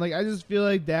know, man. Like, I just feel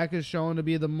like Dak is shown to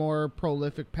be the more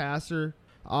prolific passer.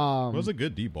 It was a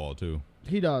good deep ball too.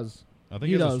 He does. I think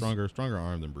he has a stronger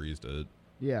arm than Breeze did.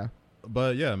 Yeah.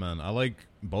 But yeah, man, I like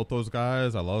both those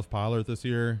guys. I love Pollard this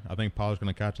year. I think Pollard's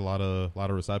going to catch a lot of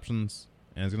receptions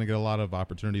and he's going to get a lot of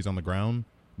opportunities on the ground.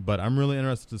 But I'm really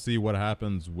interested to see what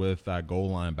happens with that goal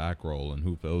line back roll and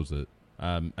who fills it.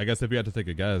 I guess if you had to take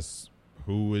a guess,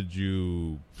 who would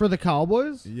you... For the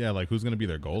Cowboys? Yeah, like who's going to be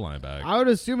their goal line back? I would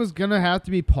assume it's going to have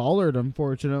to be Pollard,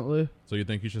 unfortunately. So you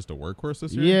think he's just a workhorse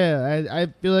this year? Yeah, I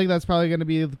feel like that's probably going to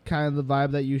be kind of the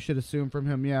vibe that you should assume from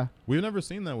him, yeah. We've never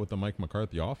seen that with the Mike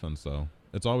McCarthy offense, though.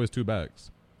 It's always 2 backs.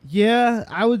 Yeah,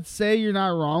 I would say you're not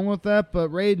wrong with that, but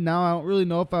right now I don't really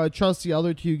know if I would trust the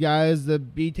other 2 guys to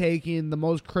be taking the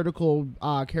most critical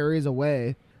carries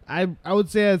away. I would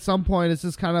say at some point it's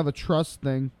just kind of a trust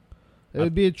thing. It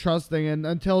would be a trust thing, and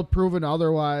until proven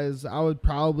otherwise, I would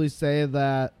probably say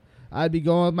that I'd be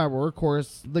going with my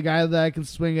workhorse, the guy that I can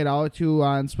swing it out to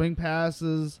on swing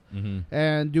passes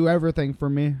and do everything for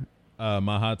me.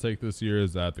 My hot take this year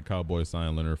is that the Cowboys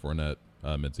sign Leonard Fournette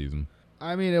midseason.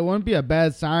 I mean, it wouldn't be a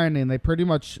bad signing.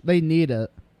 They need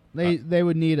it. They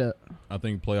would need it. I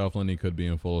think playoff Lenny could be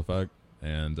in full effect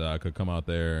and could come out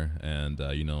there and,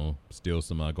 steal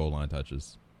some goal line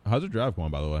touches. How's your draft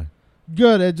going, by the way?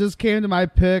 Good. It just came to my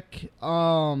pick,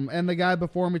 and the guy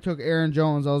before me took Aaron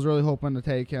Jones. I was really hoping to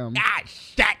take him. Ah,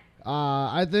 shit!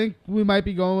 I think we might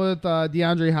be going with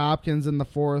DeAndre Hopkins in the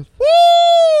 4th.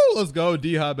 Woo! Let's go,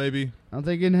 D-Hop, baby. I'm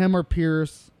thinking him or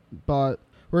Pierce, but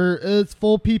it's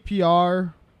full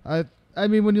PPR. I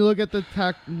mean, when you look at the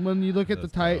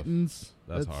Titans,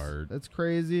 that's hard. That's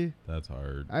crazy. That's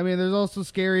hard. I mean, there's also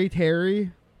Scary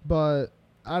Terry, but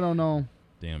I don't know.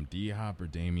 Damn, D-Hop or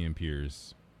Damian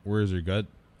Pierce. Where's your gut?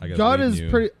 I guess gut is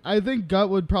pretty. I think gut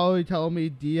would probably tell me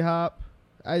D-Hop.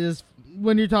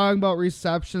 When you're talking about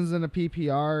receptions in a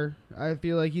PPR, I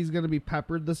feel like he's going to be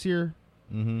peppered this year.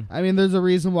 Mm-hmm. I mean, there's a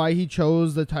reason why he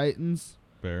chose the Titans.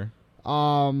 Fair.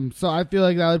 So I feel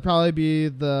like that would probably be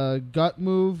the gut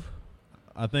move.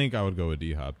 I think I would go with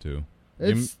D-Hop too.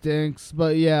 It stinks,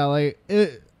 but yeah, like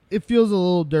it feels a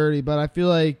little dirty, but I feel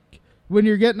like when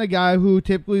you're getting a guy who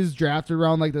typically is drafted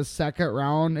around like the 2nd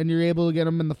round and you're able to get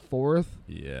him in the 4th,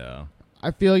 yeah,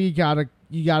 I feel like you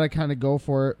gotta kind of go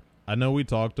for it. I know we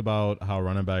talked about how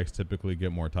running backs typically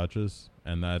get more touches,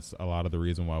 and that's a lot of the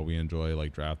reason why we enjoy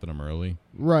like drafting them early.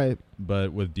 Right.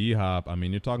 But with D-Hop, I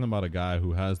mean, you're talking about a guy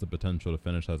who has the potential to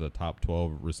finish as a top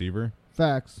 12 receiver.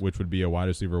 Facts. Which would be a wide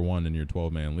receiver 1 in your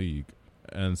 12-man league.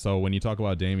 And so when you talk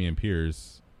about Damian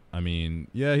Pierce, I mean,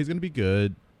 yeah, he's going to be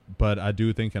good, but I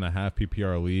do think in a half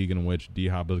PPR league in which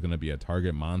D-Hop is going to be a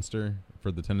target monster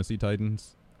for the Tennessee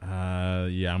Titans,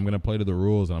 yeah, I'm going to play to the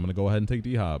rules, and I'm going to go ahead and take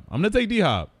D-Hop. I'm going to take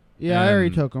D-Hop. Yeah, I already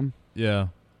took him. Yeah,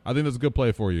 I think that's a good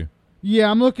play for you.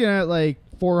 Yeah, I'm looking at like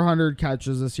 400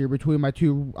 catches this year between my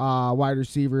 2 wide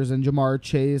receivers and Jamar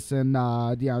Chase and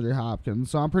DeAndre Hopkins,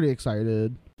 so I'm pretty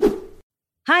excited.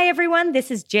 Hi, everyone.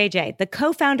 This is JJ, the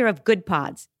co-founder of Good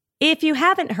Pods. If you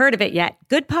haven't heard of it yet,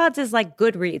 Good Pods is like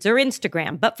Goodreads or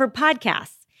Instagram, but for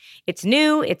podcasts. It's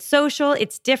new, it's social,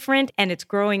 it's different, and it's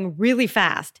growing really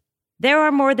fast. There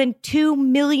are more than 2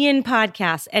 million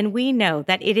podcasts, and we know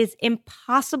that it is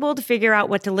impossible to figure out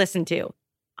what to listen to.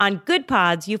 On Good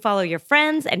Pods, you follow your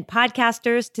friends and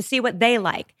podcasters to see what they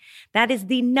like. That is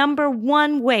the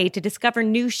 #1 way to discover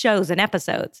new shows and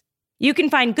episodes. You can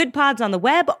find Good Pods on the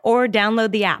web or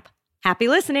download the app. Happy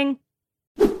listening.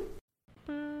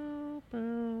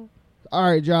 All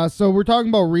right, Josh. So we're talking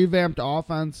about revamped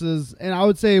offenses, and I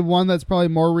would say one that's probably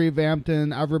more revamped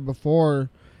than ever before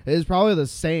is probably the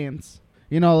Saints.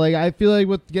 Like I feel like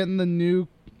with getting the new,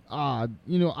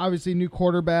 obviously new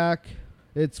quarterback,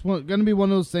 it's going to be one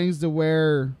of those things to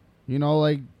where,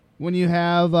 like when you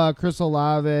have Chris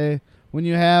Olave, when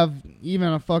you have even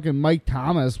a fucking Mike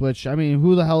Thomas, which, I mean,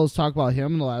 who the hell has talked about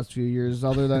him in the last few years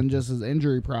other than just his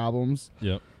injury problems?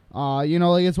 Yep. Like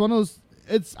it's one of those,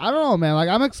 I don't know, man. Like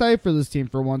I'm excited for this team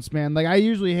for once, man. Like I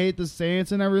usually hate the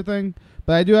Saints and everything,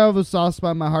 but I do have a soft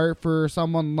spot in my heart for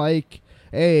someone like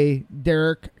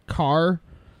Derek Carr.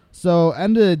 So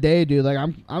end of the day, dude, like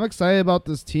I'm excited about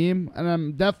this team, and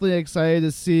I'm definitely excited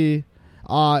to see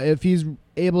if he's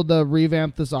able to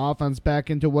revamp this offense back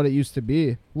into what it used to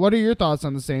be. What are your thoughts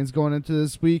on the Saints going into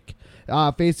this week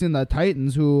facing the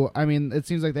Titans, who, I mean, it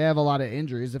seems like they have a lot of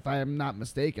injuries, if I am not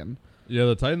mistaken. Yeah,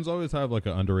 the Titans always have like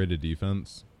an underrated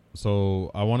defense.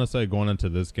 So I want to say going into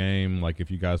this game, like if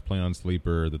you guys play on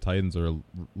Sleeper, the Titans are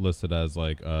listed as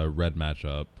like a red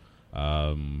matchup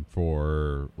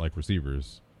for like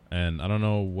receivers. And I don't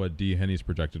know what D. Henny's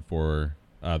projected for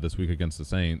this week against the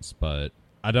Saints, but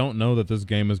I don't know that this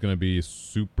game is going to be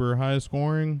super high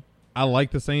scoring. I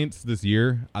like the Saints this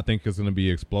year. I think it's going to be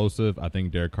explosive. I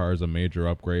think Derek Carr is a major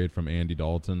upgrade from Andy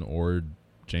Dalton or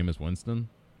Jameis Winston.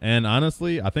 And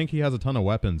honestly, I think he has a ton of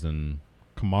weapons in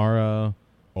Kamara,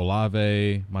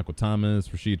 Olave, Michael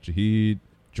Thomas, Rashid Shaheed.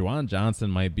 Juwan Johnson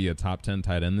might be a top 10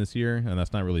 tight end this year, and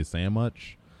that's not really saying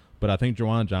much. But I think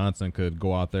Juwan Johnson could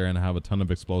go out there and have a ton of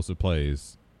explosive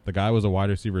plays. The guy was a wide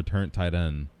receiver turned tight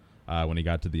end when he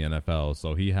got to the NFL,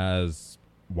 so he has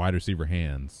wide receiver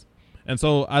hands. And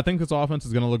so I think this offense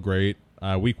is going to look great.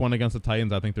 Week 1 against the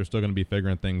Titans, I think they're still going to be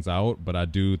figuring things out, but I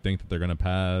do think that they're going to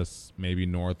pass maybe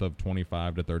north of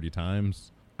 25 to 30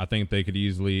 times. I think they could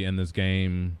easily end this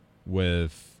game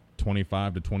with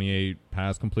 25 to 28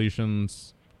 pass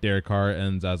completions. Derek Carr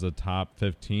ends as a top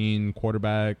 15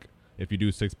 quarterback. If you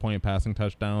do 6-point passing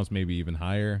touchdowns, maybe even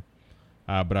higher.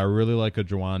 But I really like a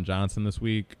Juwan Johnson this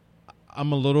week.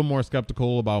 I'm a little more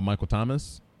skeptical about Michael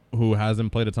Thomas. who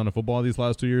hasn't played a ton of football these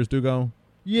last 2 years, Dugo.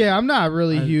 Yeah, I'm not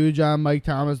really huge on Mike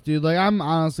Thomas, dude. Like, I'm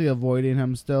honestly avoiding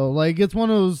him still. Like, it's one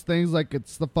of those things, like,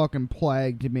 it's the fucking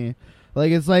plague to me.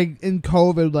 Like, it's like in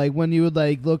COVID, like, when you would,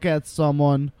 like, look at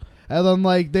someone, and then,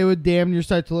 like, they would damn near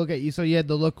start to look at you, so you had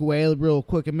to look away real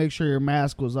quick and make sure your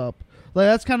mask was up. Like,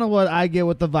 that's kind of what I get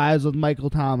with the vibes with Michael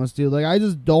Thomas, dude. Like, I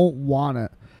just don't want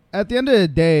it. At the end of the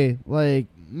day, like,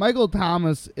 Michael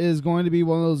Thomas is going to be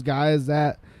one of those guys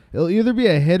that it'll either be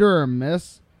a hit or a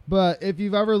miss. But if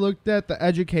you've ever looked at the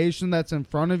education that's in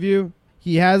front of you,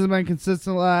 he hasn't been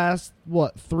consistent the last,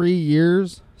 3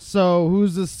 years? So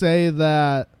who's to say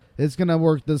that it's going to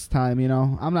work this time, you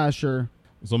know? I'm not sure.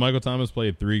 So Michael Thomas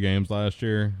played 3 games last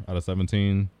year out of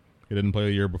 17. He didn't play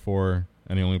the year before,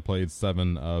 and he only played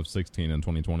 7 of 16 in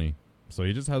 2020. So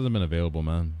he just hasn't been available,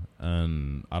 man.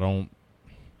 And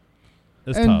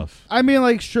it's tough. I mean,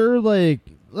 like, sure, like,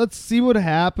 let's see what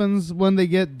happens when they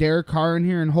get Derek Carr in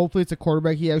here, and hopefully it's a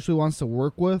quarterback he actually wants to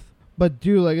work with. But,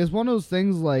 dude, like, it's one of those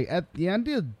things, like, at the end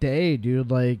of the day,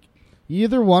 dude, like, you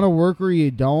either want to work or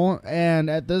you don't. And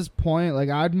at this point, like,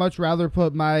 I'd much rather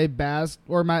put my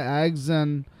my eggs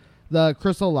in the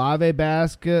Chris Olave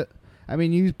basket. I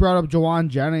mean, you brought up Juwan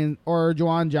Jennings or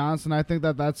Juwan Johnson. I think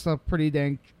that's a pretty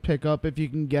dang pickup if you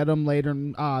can get him later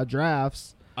in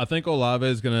drafts. I think Olave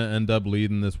is going to end up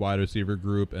leading this wide receiver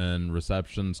group in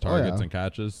receptions, targets, and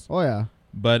catches. Oh, yeah.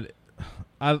 But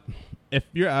if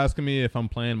you're asking me if I'm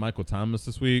playing Michael Thomas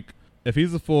this week, if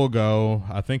he's a full go,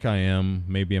 I think I am,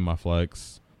 maybe in my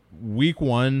flex. Week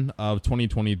 1 of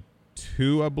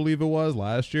 2022, I believe it was,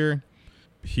 last year,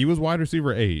 he was wide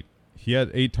receiver 8. He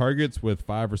had 8 targets with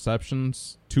 5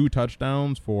 receptions, 2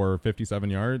 touchdowns for 57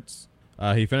 yards.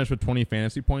 He finished with 20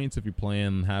 fantasy points if you play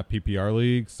in half PPR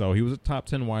league. So he was a top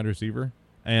 10 wide receiver.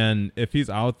 And if he's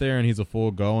out there and he's a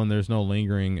full go and there's no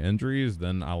lingering injuries,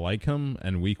 then I like him.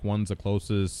 And week 1's the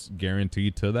closest guarantee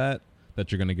to that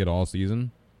you're going to get all season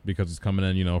because he's coming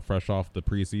in, you know, fresh off the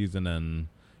preseason and,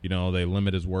 you know, they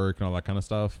limit his work and all that kind of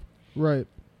stuff. Right.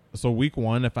 So week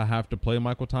 1, if I have to play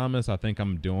Michael Thomas, I think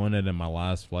I'm doing it in my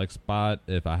last flex spot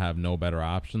if I have no better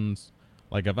options.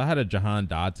 Like if I had a Jahan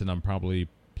Dotson, I'm probably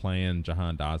playing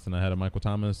Jahan Dotson ahead of Michael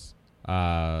Thomas.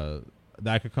 That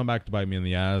could come back to bite me in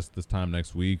the ass this time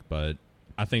next week, but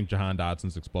I think Jahan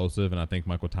Dotson's explosive, and I think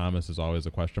Michael Thomas is always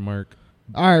a question mark.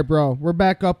 All right, bro. We're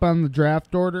back up on the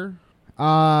draft order.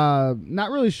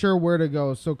 Not really sure where to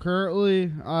go. So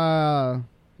currently, I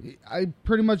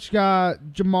pretty much got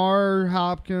Jamar,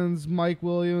 Hopkins, Mike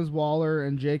Williams, Waller,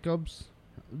 and Jacobs.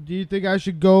 Do you think I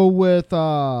should go with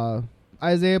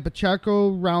Isaiah Pacheco,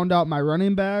 round out my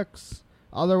running backs?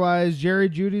 Otherwise, Jerry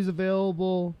Jeudy's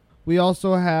available. We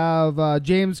also have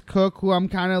James Cook, who I'm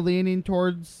kind of leaning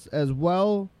towards as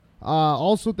well.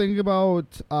 Also thinking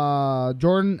about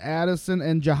Jordan Addison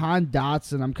and Jahan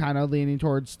Dotson. I'm kind of leaning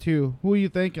towards too. Who are you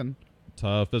thinking?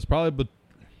 Tough. There's probably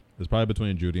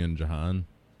between Jeudy and Jahan.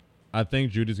 I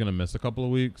think Judy's gonna miss a couple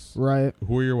of weeks. Right.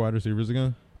 Who are your wide receivers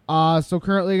again? So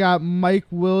currently got Mike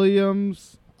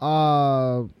Williams,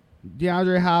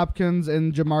 DeAndre Hopkins,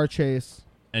 and Jamar Chase.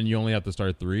 And you only have to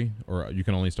start 3, or you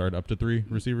can only start up to 3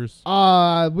 receivers?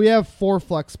 We have 4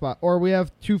 flex spots, or we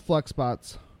have 2 flex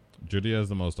spots. Judy has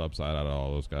the most upside out of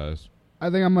all those guys. I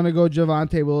think I'm going to go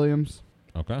Javonte Williams.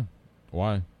 Okay.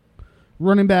 Why?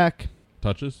 Running back.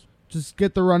 Touches? Just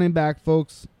get the running back,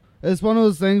 folks. It's one of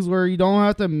those things where you don't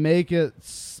have to make it.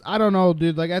 I don't know,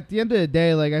 dude. Like, at the end of the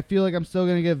day, like, I feel like I'm still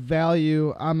going to get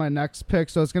value on my next pick.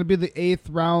 So it's going to be the 8th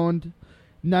round,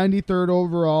 93rd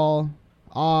overall.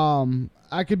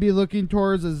 I could be looking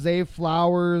towards a Zay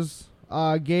Flowers,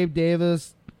 Gabe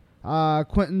Davis,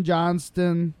 Quentin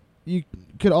Johnston. You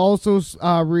could also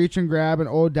reach and grab an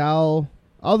Odell.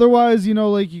 Otherwise, you know,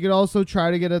 like, you could also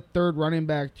try to get a 3rd running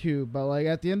back too. But, like,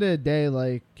 at the end of the day,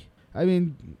 like, I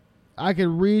mean, I could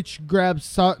reach, grab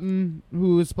Sutton,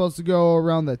 who is supposed to go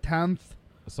around the 10th.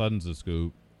 Sutton's a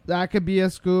scoop. That could be a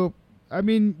scoop. I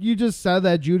mean, you just said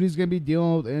that Judy's going to be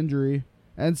dealing with injury.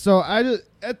 And so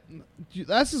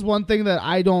that's just one thing that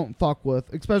I don't fuck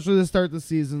with, especially to start the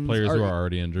season. Players who are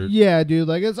already injured. Yeah, dude.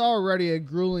 Like, it's already a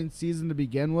grueling season to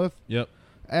begin with. Yep.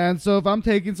 And so if I'm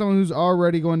taking someone who's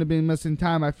already going to be missing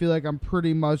time, I feel like I'm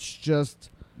pretty much just...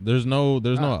 There's no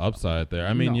upside there.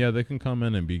 I mean, no. yeah, they can come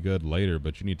in and be good later,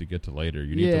 but you need to get to later.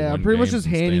 You need to win I'm pretty much just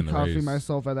games and stay in the handcuffing race.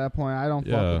 myself at that point. I don't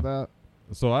fuck with that.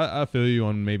 So I feel you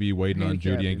on maybe waiting on Judy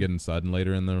Handicapping. and getting Sutton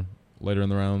later in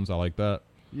the rounds. I like that.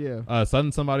 Yeah.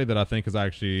 Sutton's somebody that I think is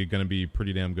actually going to be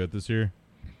pretty damn good this year.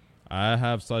 I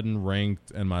have Sutton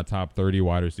ranked in my top 30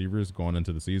 wide receivers going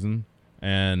into the season.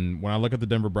 And when I look at the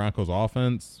Denver Broncos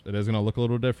offense, it is going to look a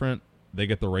little different. They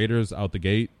get the Raiders out the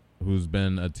gate. who's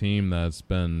been a team that's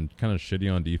been kind of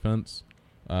shitty on defense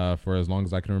for as long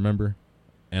as I can remember.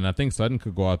 And I think Sutton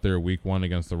could go out there week 1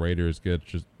 against the Raiders,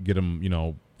 get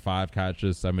him, 5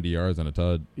 catches, 70 yards, and a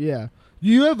tud. Yeah. Do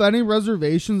you have any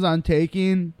reservations on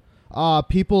taking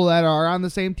people that are on the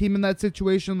same team in that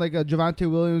situation, like a Javonte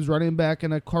Williams running back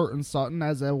and a Courtland Sutton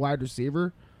as a wide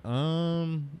receiver?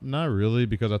 Not really,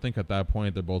 because I think at that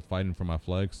point they're both fighting for my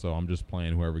flex, so I'm just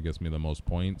playing whoever gets me the most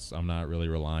points. I'm not really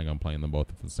relying on playing them both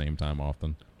at the same time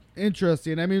often.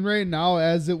 Interesting. I mean, right now,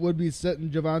 as it would be sitting,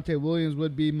 Javonte Williams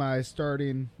would be my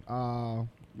starting running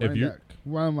back.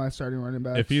 One of my starting running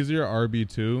backs. If he's your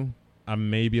RB2,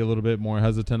 I'm maybe a little bit more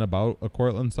hesitant about a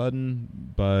Courtland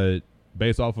Sutton, but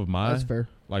based off of That's fair.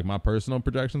 Like my personal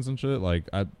projections and shit, like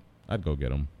I'd go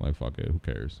get him. Like, fuck it, who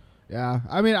cares? Yeah,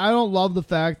 I mean, I don't love the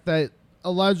fact that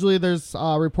allegedly there's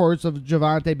reports of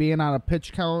Javonte being on a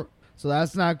pitch count, so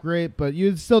that's not great. But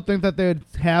you'd still think that they'd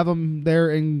have him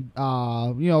there in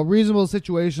reasonable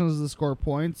situations to score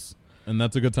points. And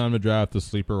that's a good time to draft the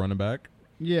sleeper running back.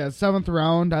 Yeah, 7th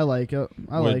round. I like it.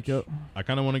 I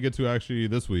kind of want to get to actually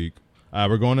this week.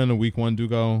 We're going into week 1,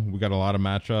 Dugo. We got a lot of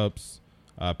matchups.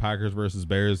 Packers versus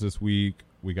Bears this week.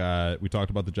 We talked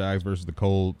about the Jags versus the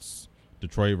Colts.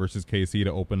 Detroit versus KC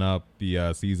to open up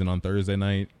the season on Thursday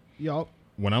night. Yup.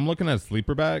 When I'm looking at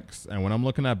sleeper backs and when I'm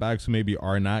looking at backs who maybe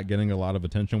are not getting a lot of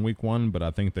attention week 1, but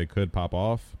I think they could pop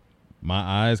off, my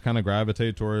eyes kind of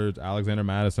gravitate towards Alexander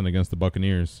Mattison against the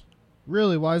Buccaneers.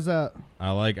 Really? Why is that? I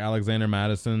like Alexander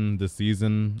Mattison this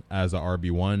season as a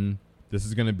RB1. This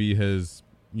is going to be his,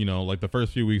 the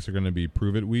first few weeks are going to be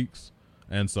prove-it weeks,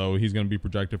 and so he's going to be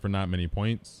projected for not many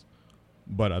points.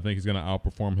 But I think he's going to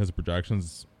outperform his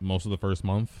projections most of the first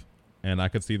month. And I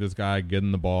could see this guy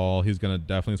getting the ball. He's going to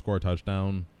definitely score a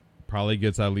touchdown. Probably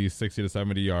gets at least 60 to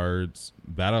 70 yards.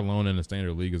 That alone in a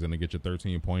standard league is going to get you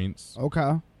 13 points.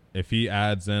 Okay. If he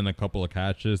adds in a couple of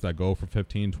catches that go for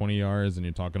 15, 20 yards, and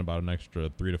you're talking about an extra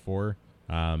 3 to 4.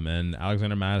 And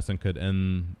Alexander Mattison could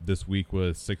end this week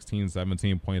with 16,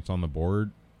 17 points on the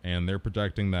board. And they're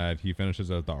projecting that he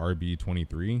finishes as the RB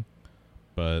 23.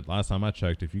 But last time I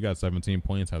checked, if you got 17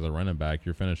 points as a running back,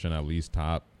 you're finishing at least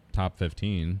top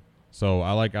 15. So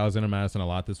I like Alexander Mattison a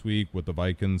lot this week with the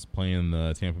Vikings playing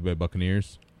the Tampa Bay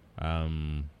Buccaneers.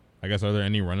 I guess, are there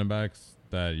any running backs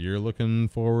that you're looking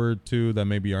forward to that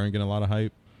maybe aren't getting a lot of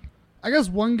hype? I guess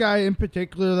one guy in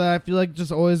particular that I feel like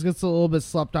just always gets a little bit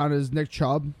slept on is Nick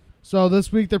Chubb. So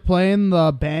this week they're playing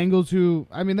the Bengals, who,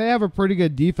 I mean, they have a pretty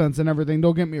good defense and everything,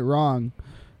 don't get me wrong.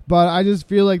 But I just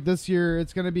feel like this year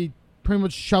it's going to be pretty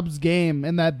much Chubb's game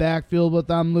in that backfield with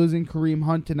them losing Kareem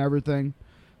Hunt and everything.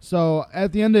 So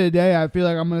at the end of the day, I feel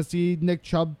like I'm going to see Nick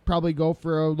Chubb probably go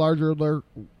for a larger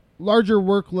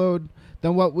workload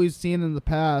than what we've seen in the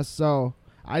past. So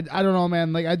I don't know,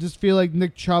 man. Like, I just feel like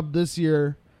Nick Chubb this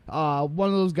year, one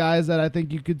of those guys that I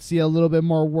think you could see a little bit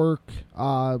more work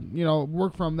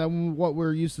from than what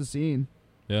we're used to seeing.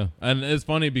 Yeah, and it's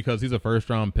funny because he's a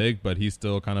first-round pick, but he's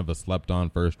still kind of a slept-on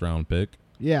first-round pick.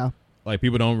 Yeah. Like,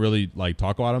 people don't really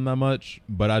talk about him that much,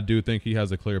 but I do think he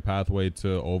has a clear pathway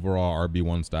to overall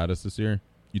RB1 status this year.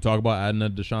 You talk about adding a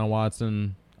Deshaun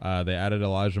Watson. They added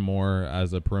Elijah Moore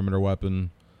as a perimeter weapon.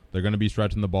 They're going to be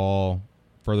stretching the ball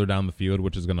further down the field,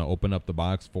 which is going to open up the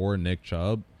box for Nick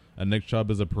Chubb. And Nick Chubb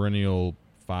is a perennial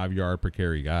 5-yard per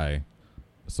carry guy.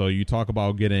 So you talk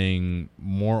about getting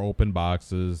more open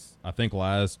boxes. I think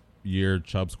last year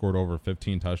Chubb scored over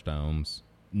 15 touchdowns.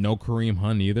 No Kareem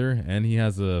Hunt either, and he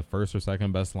has the first or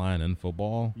second best line in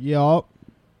football. Yup.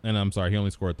 And I'm sorry, he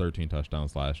only scored 13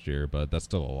 touchdowns last year, but that's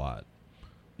still a lot.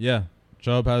 Yeah,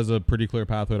 Chubb has a pretty clear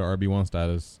pathway to RB1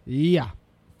 status. Yeah.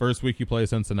 First week you play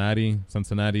Cincinnati.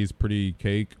 Cincinnati's pretty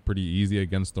easy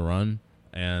against the run.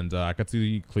 And I could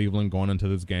see Cleveland going into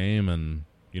this game and,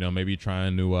 maybe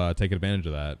trying to take advantage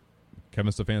of that.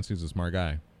 Kevin Stefanski's a smart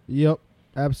guy. Yep,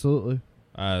 absolutely.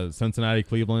 Cincinnati,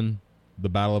 Cleveland, the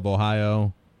Battle of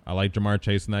Ohio. I like Jamar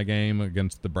Chase in that game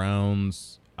against the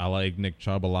Browns. I like Nick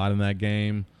Chubb a lot in that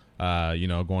game,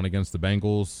 going against the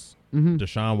Bengals. Mm-hmm.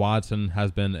 Deshaun Watson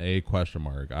has been a question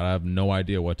mark. I have no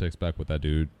idea what to expect with that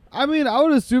dude. I mean, I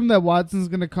would assume that Watson's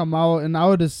going to come out, and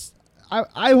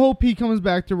I hope he comes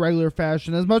back to regular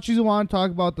fashion. As much as you want to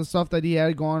talk about the stuff that he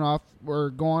had going off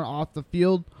the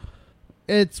field,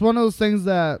 it's one of those things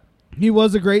that he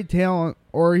was a great talent,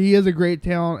 or he is a great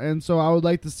talent, and so I would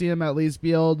like to see him at least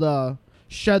be able to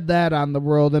shed that on the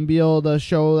world and be able to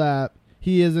show that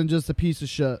he isn't just a piece of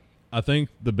shit. I think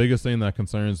the biggest thing that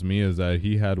concerns me is that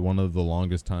he had one of the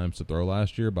longest times to throw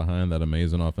last year behind that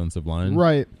amazing offensive line.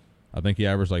 Right. I think he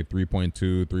averaged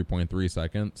 3.2, 3.3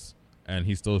 seconds, and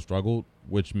he still struggled,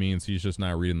 which means he's just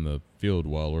not reading the field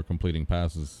well or completing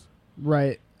passes.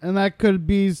 Right. And that could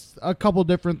be a couple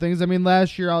different things. I mean,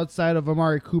 last year outside of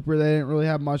Amari Cooper, they didn't really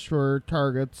have much for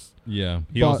targets. Yeah,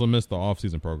 he also missed the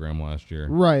offseason program last year.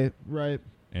 Right.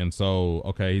 And so,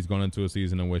 okay, he's going into a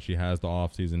season in which he has the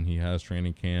offseason, he has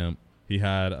training camp, he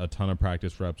had a ton of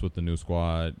practice reps with the new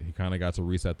squad. He kind of got to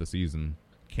reset the season.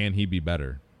 Can he be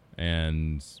better?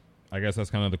 And I guess that's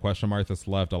kind of the question mark that's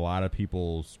left. A lot of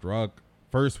people struck.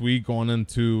 First week going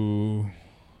into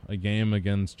a game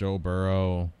against Joe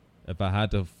Burrow, if I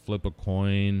had to flip a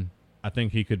coin, I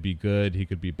think he could be good, he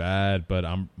could be bad, but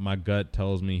my gut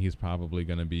tells me he's probably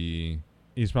going to be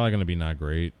not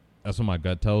great. That's what my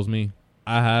gut tells me.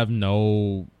 I have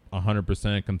no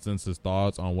 100% consensus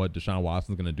thoughts on what Deshaun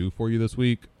Watson's going to do for you this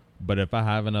week, but if I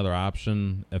have another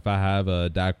option, if I have a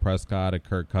Dak Prescott, a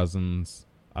Kirk Cousins,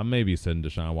 I may be sitting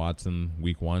Deshaun Watson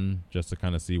week 1 just to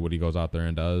kind of see what he goes out there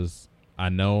and does. I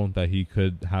know that he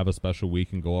could have a special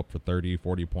week and go up for 30,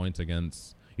 40 points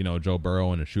against Joe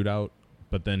Burrow in a shootout,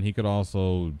 but then he could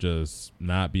also just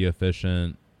not be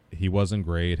efficient. He wasn't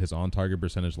great. His on-target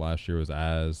percentage last year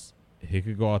was he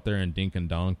could go out there and dink and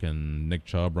dunk, and Nick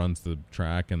Chubb runs the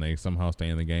track, and they somehow stay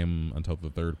in the game until the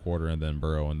third quarter, and then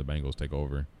Burrow and the Bengals take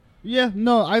over. Yeah,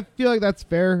 no, I feel like that's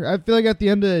fair. I feel like at the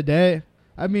end of the day,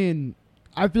 I mean,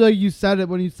 I feel like you said it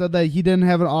when you said that he didn't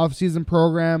have an off-season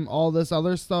program, all this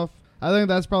other stuff. I think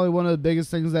that's probably one of the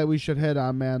biggest things that we should hit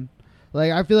on, man.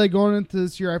 Like, I feel like going into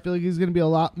this year, I feel like he's going to be a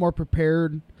lot more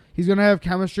prepared. He's going to have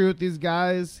chemistry with these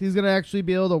guys. He's going to actually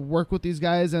be able to work with these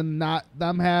guys and not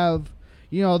them have,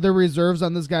 their reserves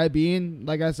on this guy being,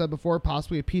 like I said before,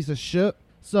 possibly a piece of shit.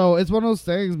 So it's one of those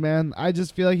things, man. I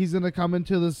just feel like he's going to come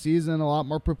into the season a lot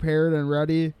more prepared and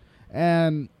ready.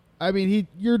 And, I mean,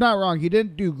 you're not wrong. He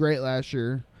didn't do great last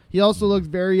year. He also looked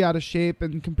very out of shape,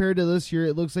 and compared to this year,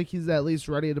 it looks like he's at least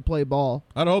ready to play ball.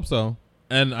 I'd hope so.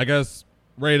 And I guess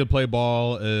ready to play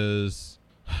ball is,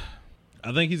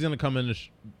 I think he's going to come in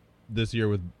this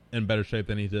year in better shape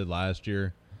than he did last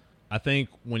year. I think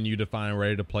when you define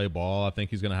ready to play ball, I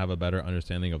think he's going to have a better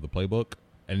understanding of the playbook,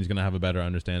 and he's going to have a better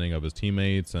understanding of his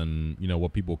teammates and,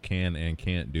 what people can and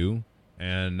can't do.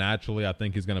 And naturally, I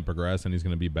think he's going to progress, and he's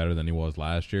going to be better than he was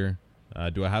last year.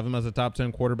 Do I have him as a top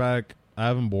 10 quarterback? I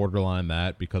have him borderline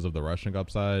that because of the rushing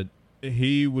upside.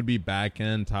 He would be back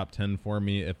in top 10 for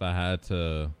me if I had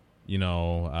to,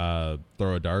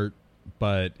 throw a dart.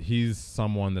 But he's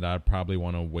someone that I'd probably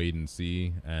want to wait and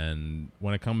see. And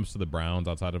when it comes to the Browns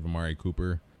outside of Amari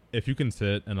Cooper, if you can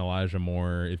sit an Elijah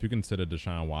Moore, if you can sit a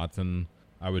Deshaun Watson,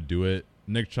 I would do it.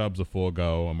 Nick Chubb's a full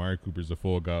go. Amari Cooper's a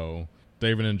full go.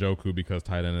 David Njoku, because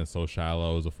tight end is so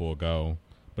shallow, is a full go.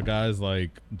 But guys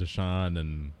like Deshaun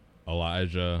and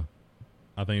Elijah,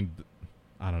 I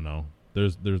don't know.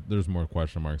 There's more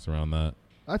question marks around that.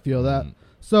 I feel that.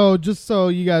 So just so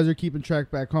you guys are keeping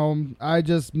track back home, I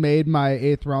just made my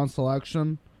 8th round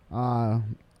selection. I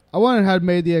went ahead and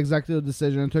made the executive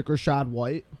decision and took Rachaad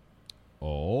White.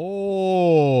 Oh,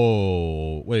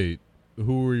 wait.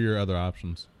 Who were your other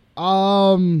options?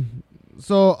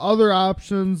 So other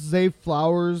options, Zay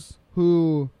Flowers,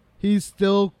 who he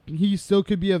still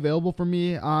could be available for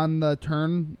me on the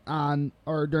turn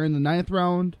or during the 9th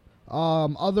round.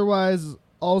 Otherwise,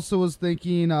 also was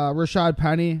thinking Rashad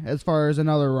Penny as far as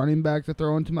another running back to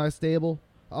throw into my stable.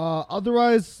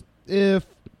 Otherwise,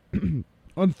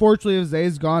 unfortunately if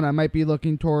Zay's gone, I might be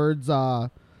looking towards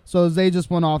so Zay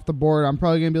just went off the board. I'm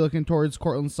probably gonna be looking towards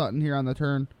Courtland Sutton here on the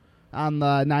turn on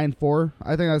the 9-4.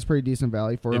 I think that's pretty decent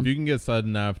value for him. If you can get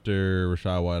Sutton after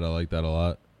Rachaad White, I like that a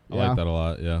lot.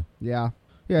 Yeah,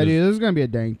 dude, this is gonna be a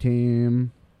dang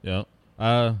team. Yeah.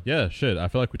 Shit. I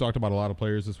feel like we talked about a lot of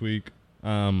players this week.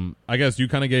 I guess you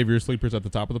kind of gave your sleepers at the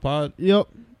top of the pod. Yep.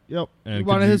 And you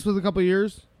want to hit us with a couple of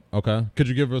years? Okay. Could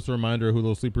you give us a reminder of who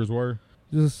those sleepers were?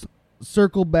 Just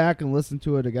circle back and listen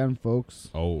to it again,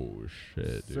 folks. Oh,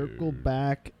 shit, dude. Circle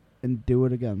back and do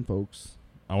it again, folks.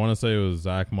 I want to say it was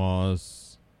Zach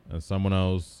Moss and someone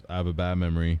else. I have a bad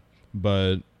memory.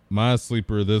 But my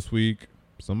sleeper this week,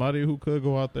 somebody who could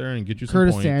go out there and get you some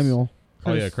points. Curtis Samuel.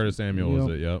 Curtis Samuel was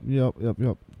it, yep.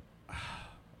 Yep.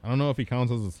 I don't know if he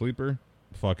counts as a sleeper.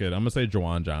 Fuck it. I'm going to say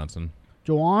Juwan Johnson.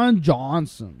 Juwan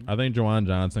Johnson. I think Juwan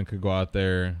Johnson could go out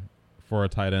there for a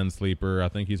tight end sleeper. I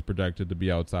think he's projected to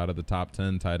be outside of the top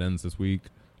 10 tight ends this week.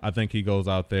 I think he goes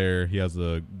out there. He has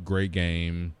a great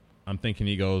game. I'm thinking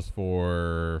he goes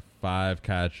for 5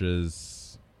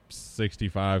 catches,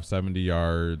 65, 70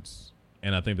 yards,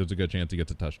 and I think there's a good chance he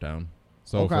gets a touchdown.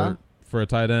 So for a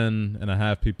tight end in a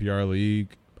half PPR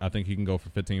league, I think he can go for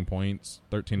 15 points,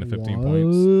 13 to 15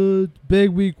 points.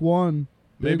 Big week 1.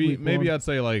 Maybe I'd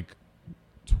say like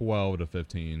 12 to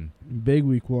 15. Big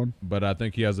week 1. But I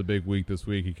think he has a big week this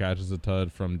week. He catches a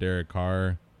tud from Derek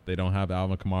Carr. They don't have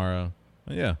Alvin Kamara.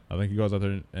 Yeah, I think he goes out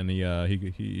there and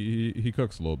he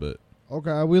cooks a little bit.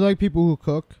 Okay, we like people who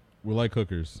cook. We like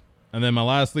cookers. And then my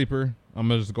last sleeper, I'm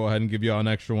going to just go ahead and give you all an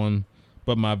extra one.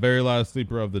 But my very last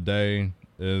sleeper of the day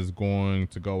is going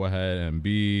to go ahead and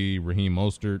be Raheem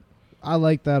Mostert. I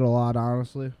like that a lot,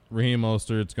 honestly. Raheem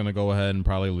Mostert's going to go ahead and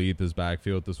probably lead this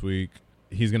backfield this week.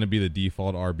 He's going to be the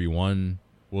default RB1.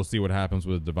 We'll see what happens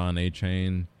with Devon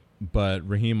A-Chain. But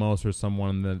Raheem Mostert's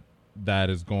someone that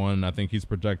is going, I think he's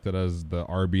projected as the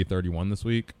RB31 this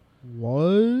week.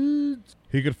 What?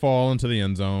 He could fall into the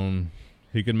end zone.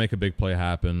 He could make a big play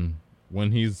happen.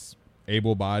 When he's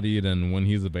able-bodied and when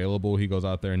he's available, he goes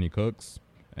out there and he cooks.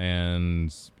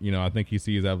 And, I think he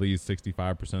sees at least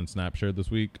 65% snap share this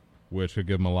week, which could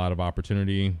give him a lot of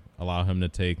opportunity, allow him to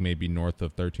take maybe north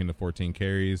of 13 to 14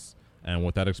 carries. And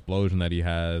with that explosion that he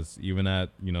has, even at,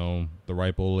 the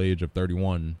ripe old age of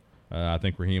 31, I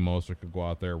think Raheem Mostert could go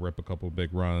out there, rip a couple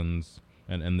big runs,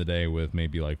 and end the day with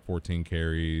maybe like 14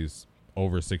 carries,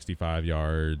 over 65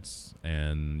 yards,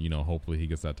 and, hopefully he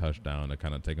gets that touchdown to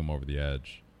kind of take him over the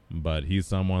edge. But he's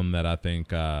someone that I think,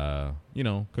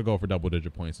 could go for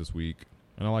double-digit points this week,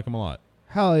 and I like him a lot.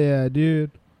 Hell yeah,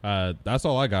 dude. That's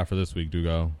all I got for this week,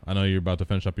 Dugo. I know you're about to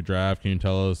finish up your draft. Can you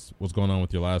tell us what's going on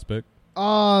with your last pick?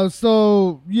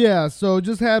 So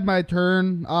just had my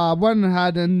turn. Went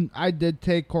ahead and I did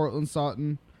take Courtland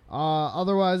Sutton.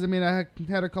 Otherwise, I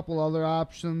had a couple other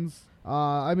options.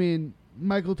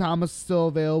 Michael Thomas is still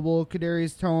available.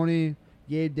 Kadarius Toney,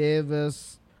 Gabe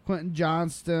Davis, Quentin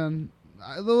Johnston.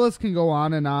 The list can go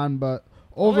on and on, but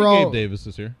overall, I like Gabe Davis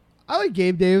this year. I like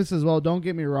Gabe Davis as well. Don't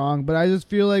get me wrong, but I just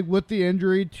feel like with the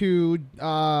injury to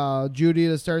Judy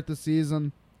to start the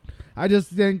season, I just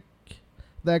think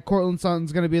that Courtland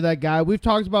Sutton's going to be that guy. We've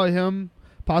talked about him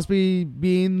possibly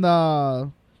being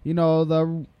I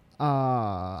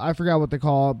forgot what they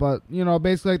call it, but,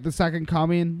 basically like the second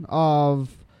coming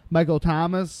of Michael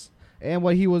Thomas and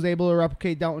what he was able to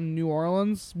replicate down in New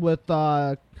Orleans with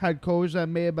head coach that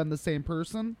may have been the same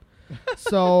person.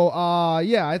 So,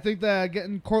 I think that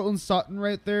getting Courtland Sutton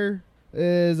right there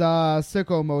is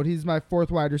sicko mode. He's my fourth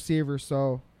wide receiver,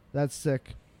 so that's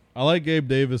sick. I like Gabe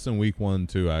Davis in week 1,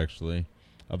 too, actually.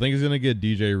 I think he's going to get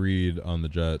DJ Reed on the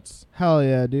Jets. Hell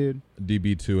yeah, dude.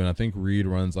 DB2, and I think Reed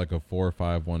runs like a 4.5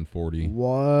 140.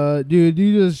 What? Dude,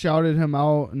 you just shouted him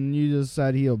out, and you just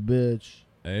said he a bitch.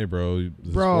 Hey, bro.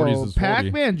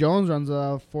 Pac-Man Jones runs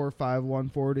a 4.5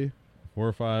 140.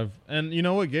 4.5. And you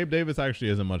know what? Gabe Davis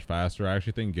actually isn't much faster. I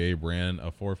actually think Gabe ran a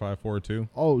 4.5 4.2.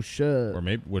 Oh shit! Or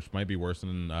maybe, which might be worse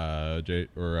than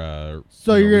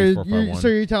So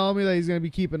you're telling me that he's gonna be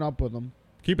keeping up with him?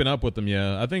 Keeping up with them,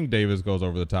 yeah. I think Davis goes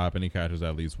over the top and he catches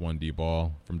at least one deep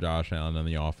ball from Josh Allen on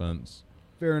the offense.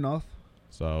 Fair enough.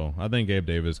 So I think Gabe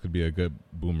Davis could be a good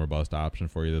boom or bust option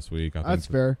for you this week. That's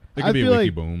fair. It could be wiki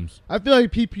booms. I feel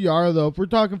like PPR though. If we're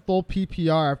talking full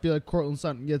PPR, I feel like Courtland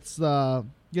Sutton gets the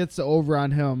over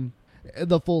on him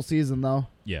the full season though.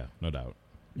 Yeah, no doubt.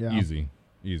 Yeah, easy.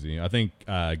 I think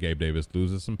Gabe Davis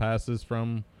loses some passes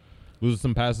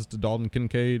to Dalton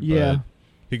Kincaid. Yeah. But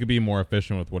he could be more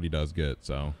efficient with what he does get.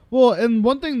 So well, and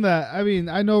one thing that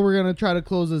I know we're gonna try to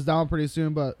close this down pretty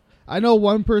soon, but I know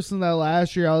one person that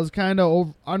last year I was kind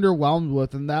of underwhelmed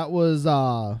with, and that was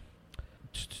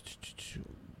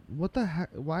what the heck?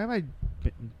 Why am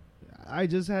I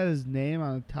just had his name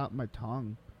on the top of my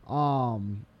tongue.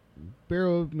 Bear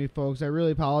with me, folks. I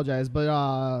really apologize,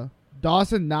 but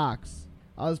Dawson Knox.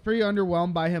 I was pretty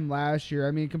underwhelmed by him last year.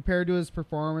 Compared to his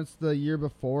performance the year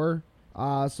before.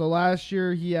 So last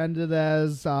year he ended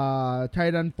as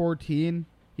tight end 14.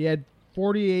 He had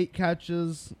 48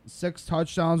 catches, 6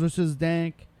 touchdowns, which is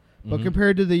dank. But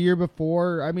compared to the year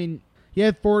before, he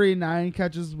had 49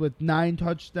 catches with 9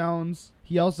 touchdowns.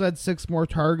 He also had 6 more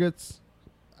targets.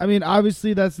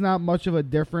 Obviously that's not much of a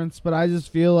difference, but I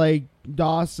just feel like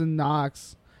Dawson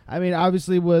Knox.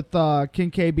 Obviously with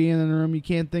Kincaid being in the room, you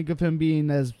can't think of him being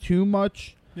as too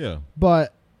much. Yeah.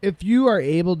 But if you are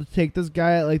able to take this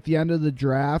guy at like the end of the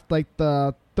draft, like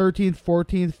the 13th,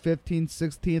 14th, 15th,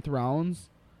 16th rounds,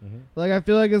 like I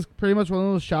feel like it's pretty much one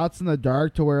of those shots in the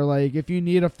dark to where like if you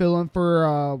need a fill in for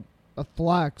a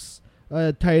flex,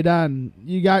 a tight end,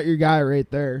 you got your guy right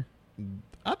there.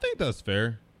 I think that's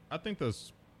fair. I think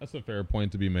that's a fair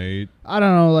point to be made. I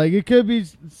don't know, like it could be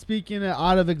speaking it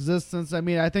out of existence.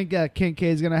 I think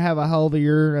Kincaid's gonna have a hell of a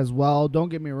year as well. Don't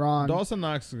get me wrong. Dawson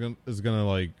Knox is gonna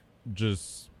like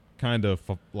just kind of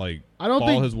fall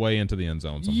his way into the end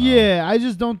zone somehow. Yeah, I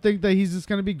just don't think that he's just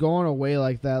going to be going away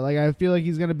like that. Like, I feel like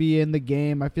he's going to be in the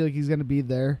game. I feel like he's going to be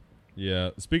there.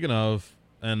 Yeah. Speaking of,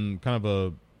 and kind of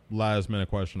a last minute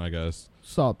question, I guess.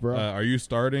 Sup, bro? Are you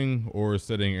starting or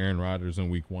sitting Aaron Rodgers in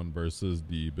week 1 versus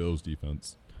the Bills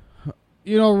defense?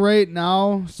 Right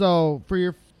now, so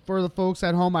for the folks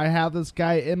at home, I have this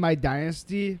guy in my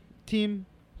dynasty team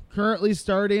currently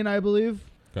starting, I believe.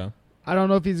 Okay. I don't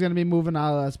know if he's going to be moving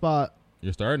out of that spot.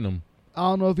 You're starting him. I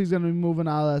don't know if he's going to be moving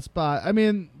out of that spot. I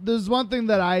mean, there's one thing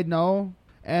that I know,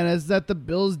 and it's that the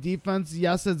Bills defense,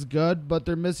 yes, it's good, but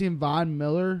they're missing Von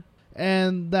Miller,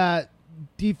 and that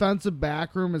defensive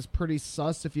back room is pretty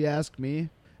sus, if you ask me.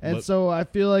 And so I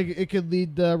feel like it could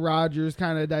lead to Rodgers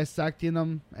kind of dissecting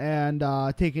them and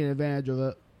taking advantage of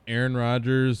it. Aaron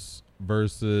Rodgers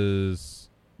versus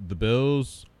the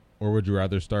Bills, or would you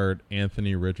rather start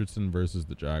Anthony Richardson versus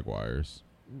the Jaguars?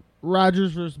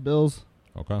 Rodgers versus Bills.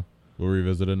 Okay. We'll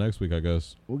revisit it next week, I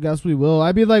guess. Well, guess we will.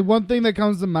 I mean, like, one thing that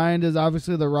comes to mind is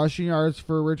obviously the rushing yards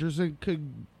for Richardson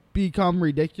could become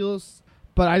ridiculous.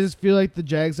 But I just feel like the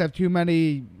Jags have too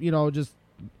many, just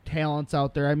talents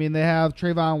out there. I mean, they have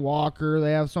Trayvon Walker.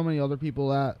 They have so many other people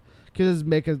that could just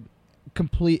make a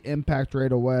complete impact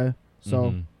right away.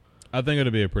 So I think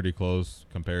it'll be a pretty close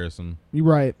comparison. You're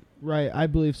right. Right. I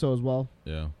believe so as well.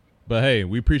 Yeah. But, hey,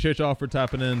 we appreciate y'all for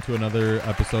tapping in to another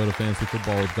episode of Fantasy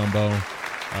Football with Gumbo.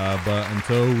 But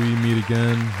until we meet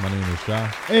again, my name is Sha.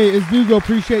 Hey, it's Dugo.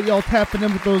 Appreciate y'all tapping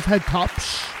in with those head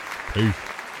tops. Peace.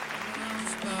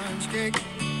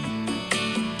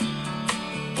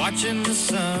 Watching the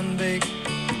sun bake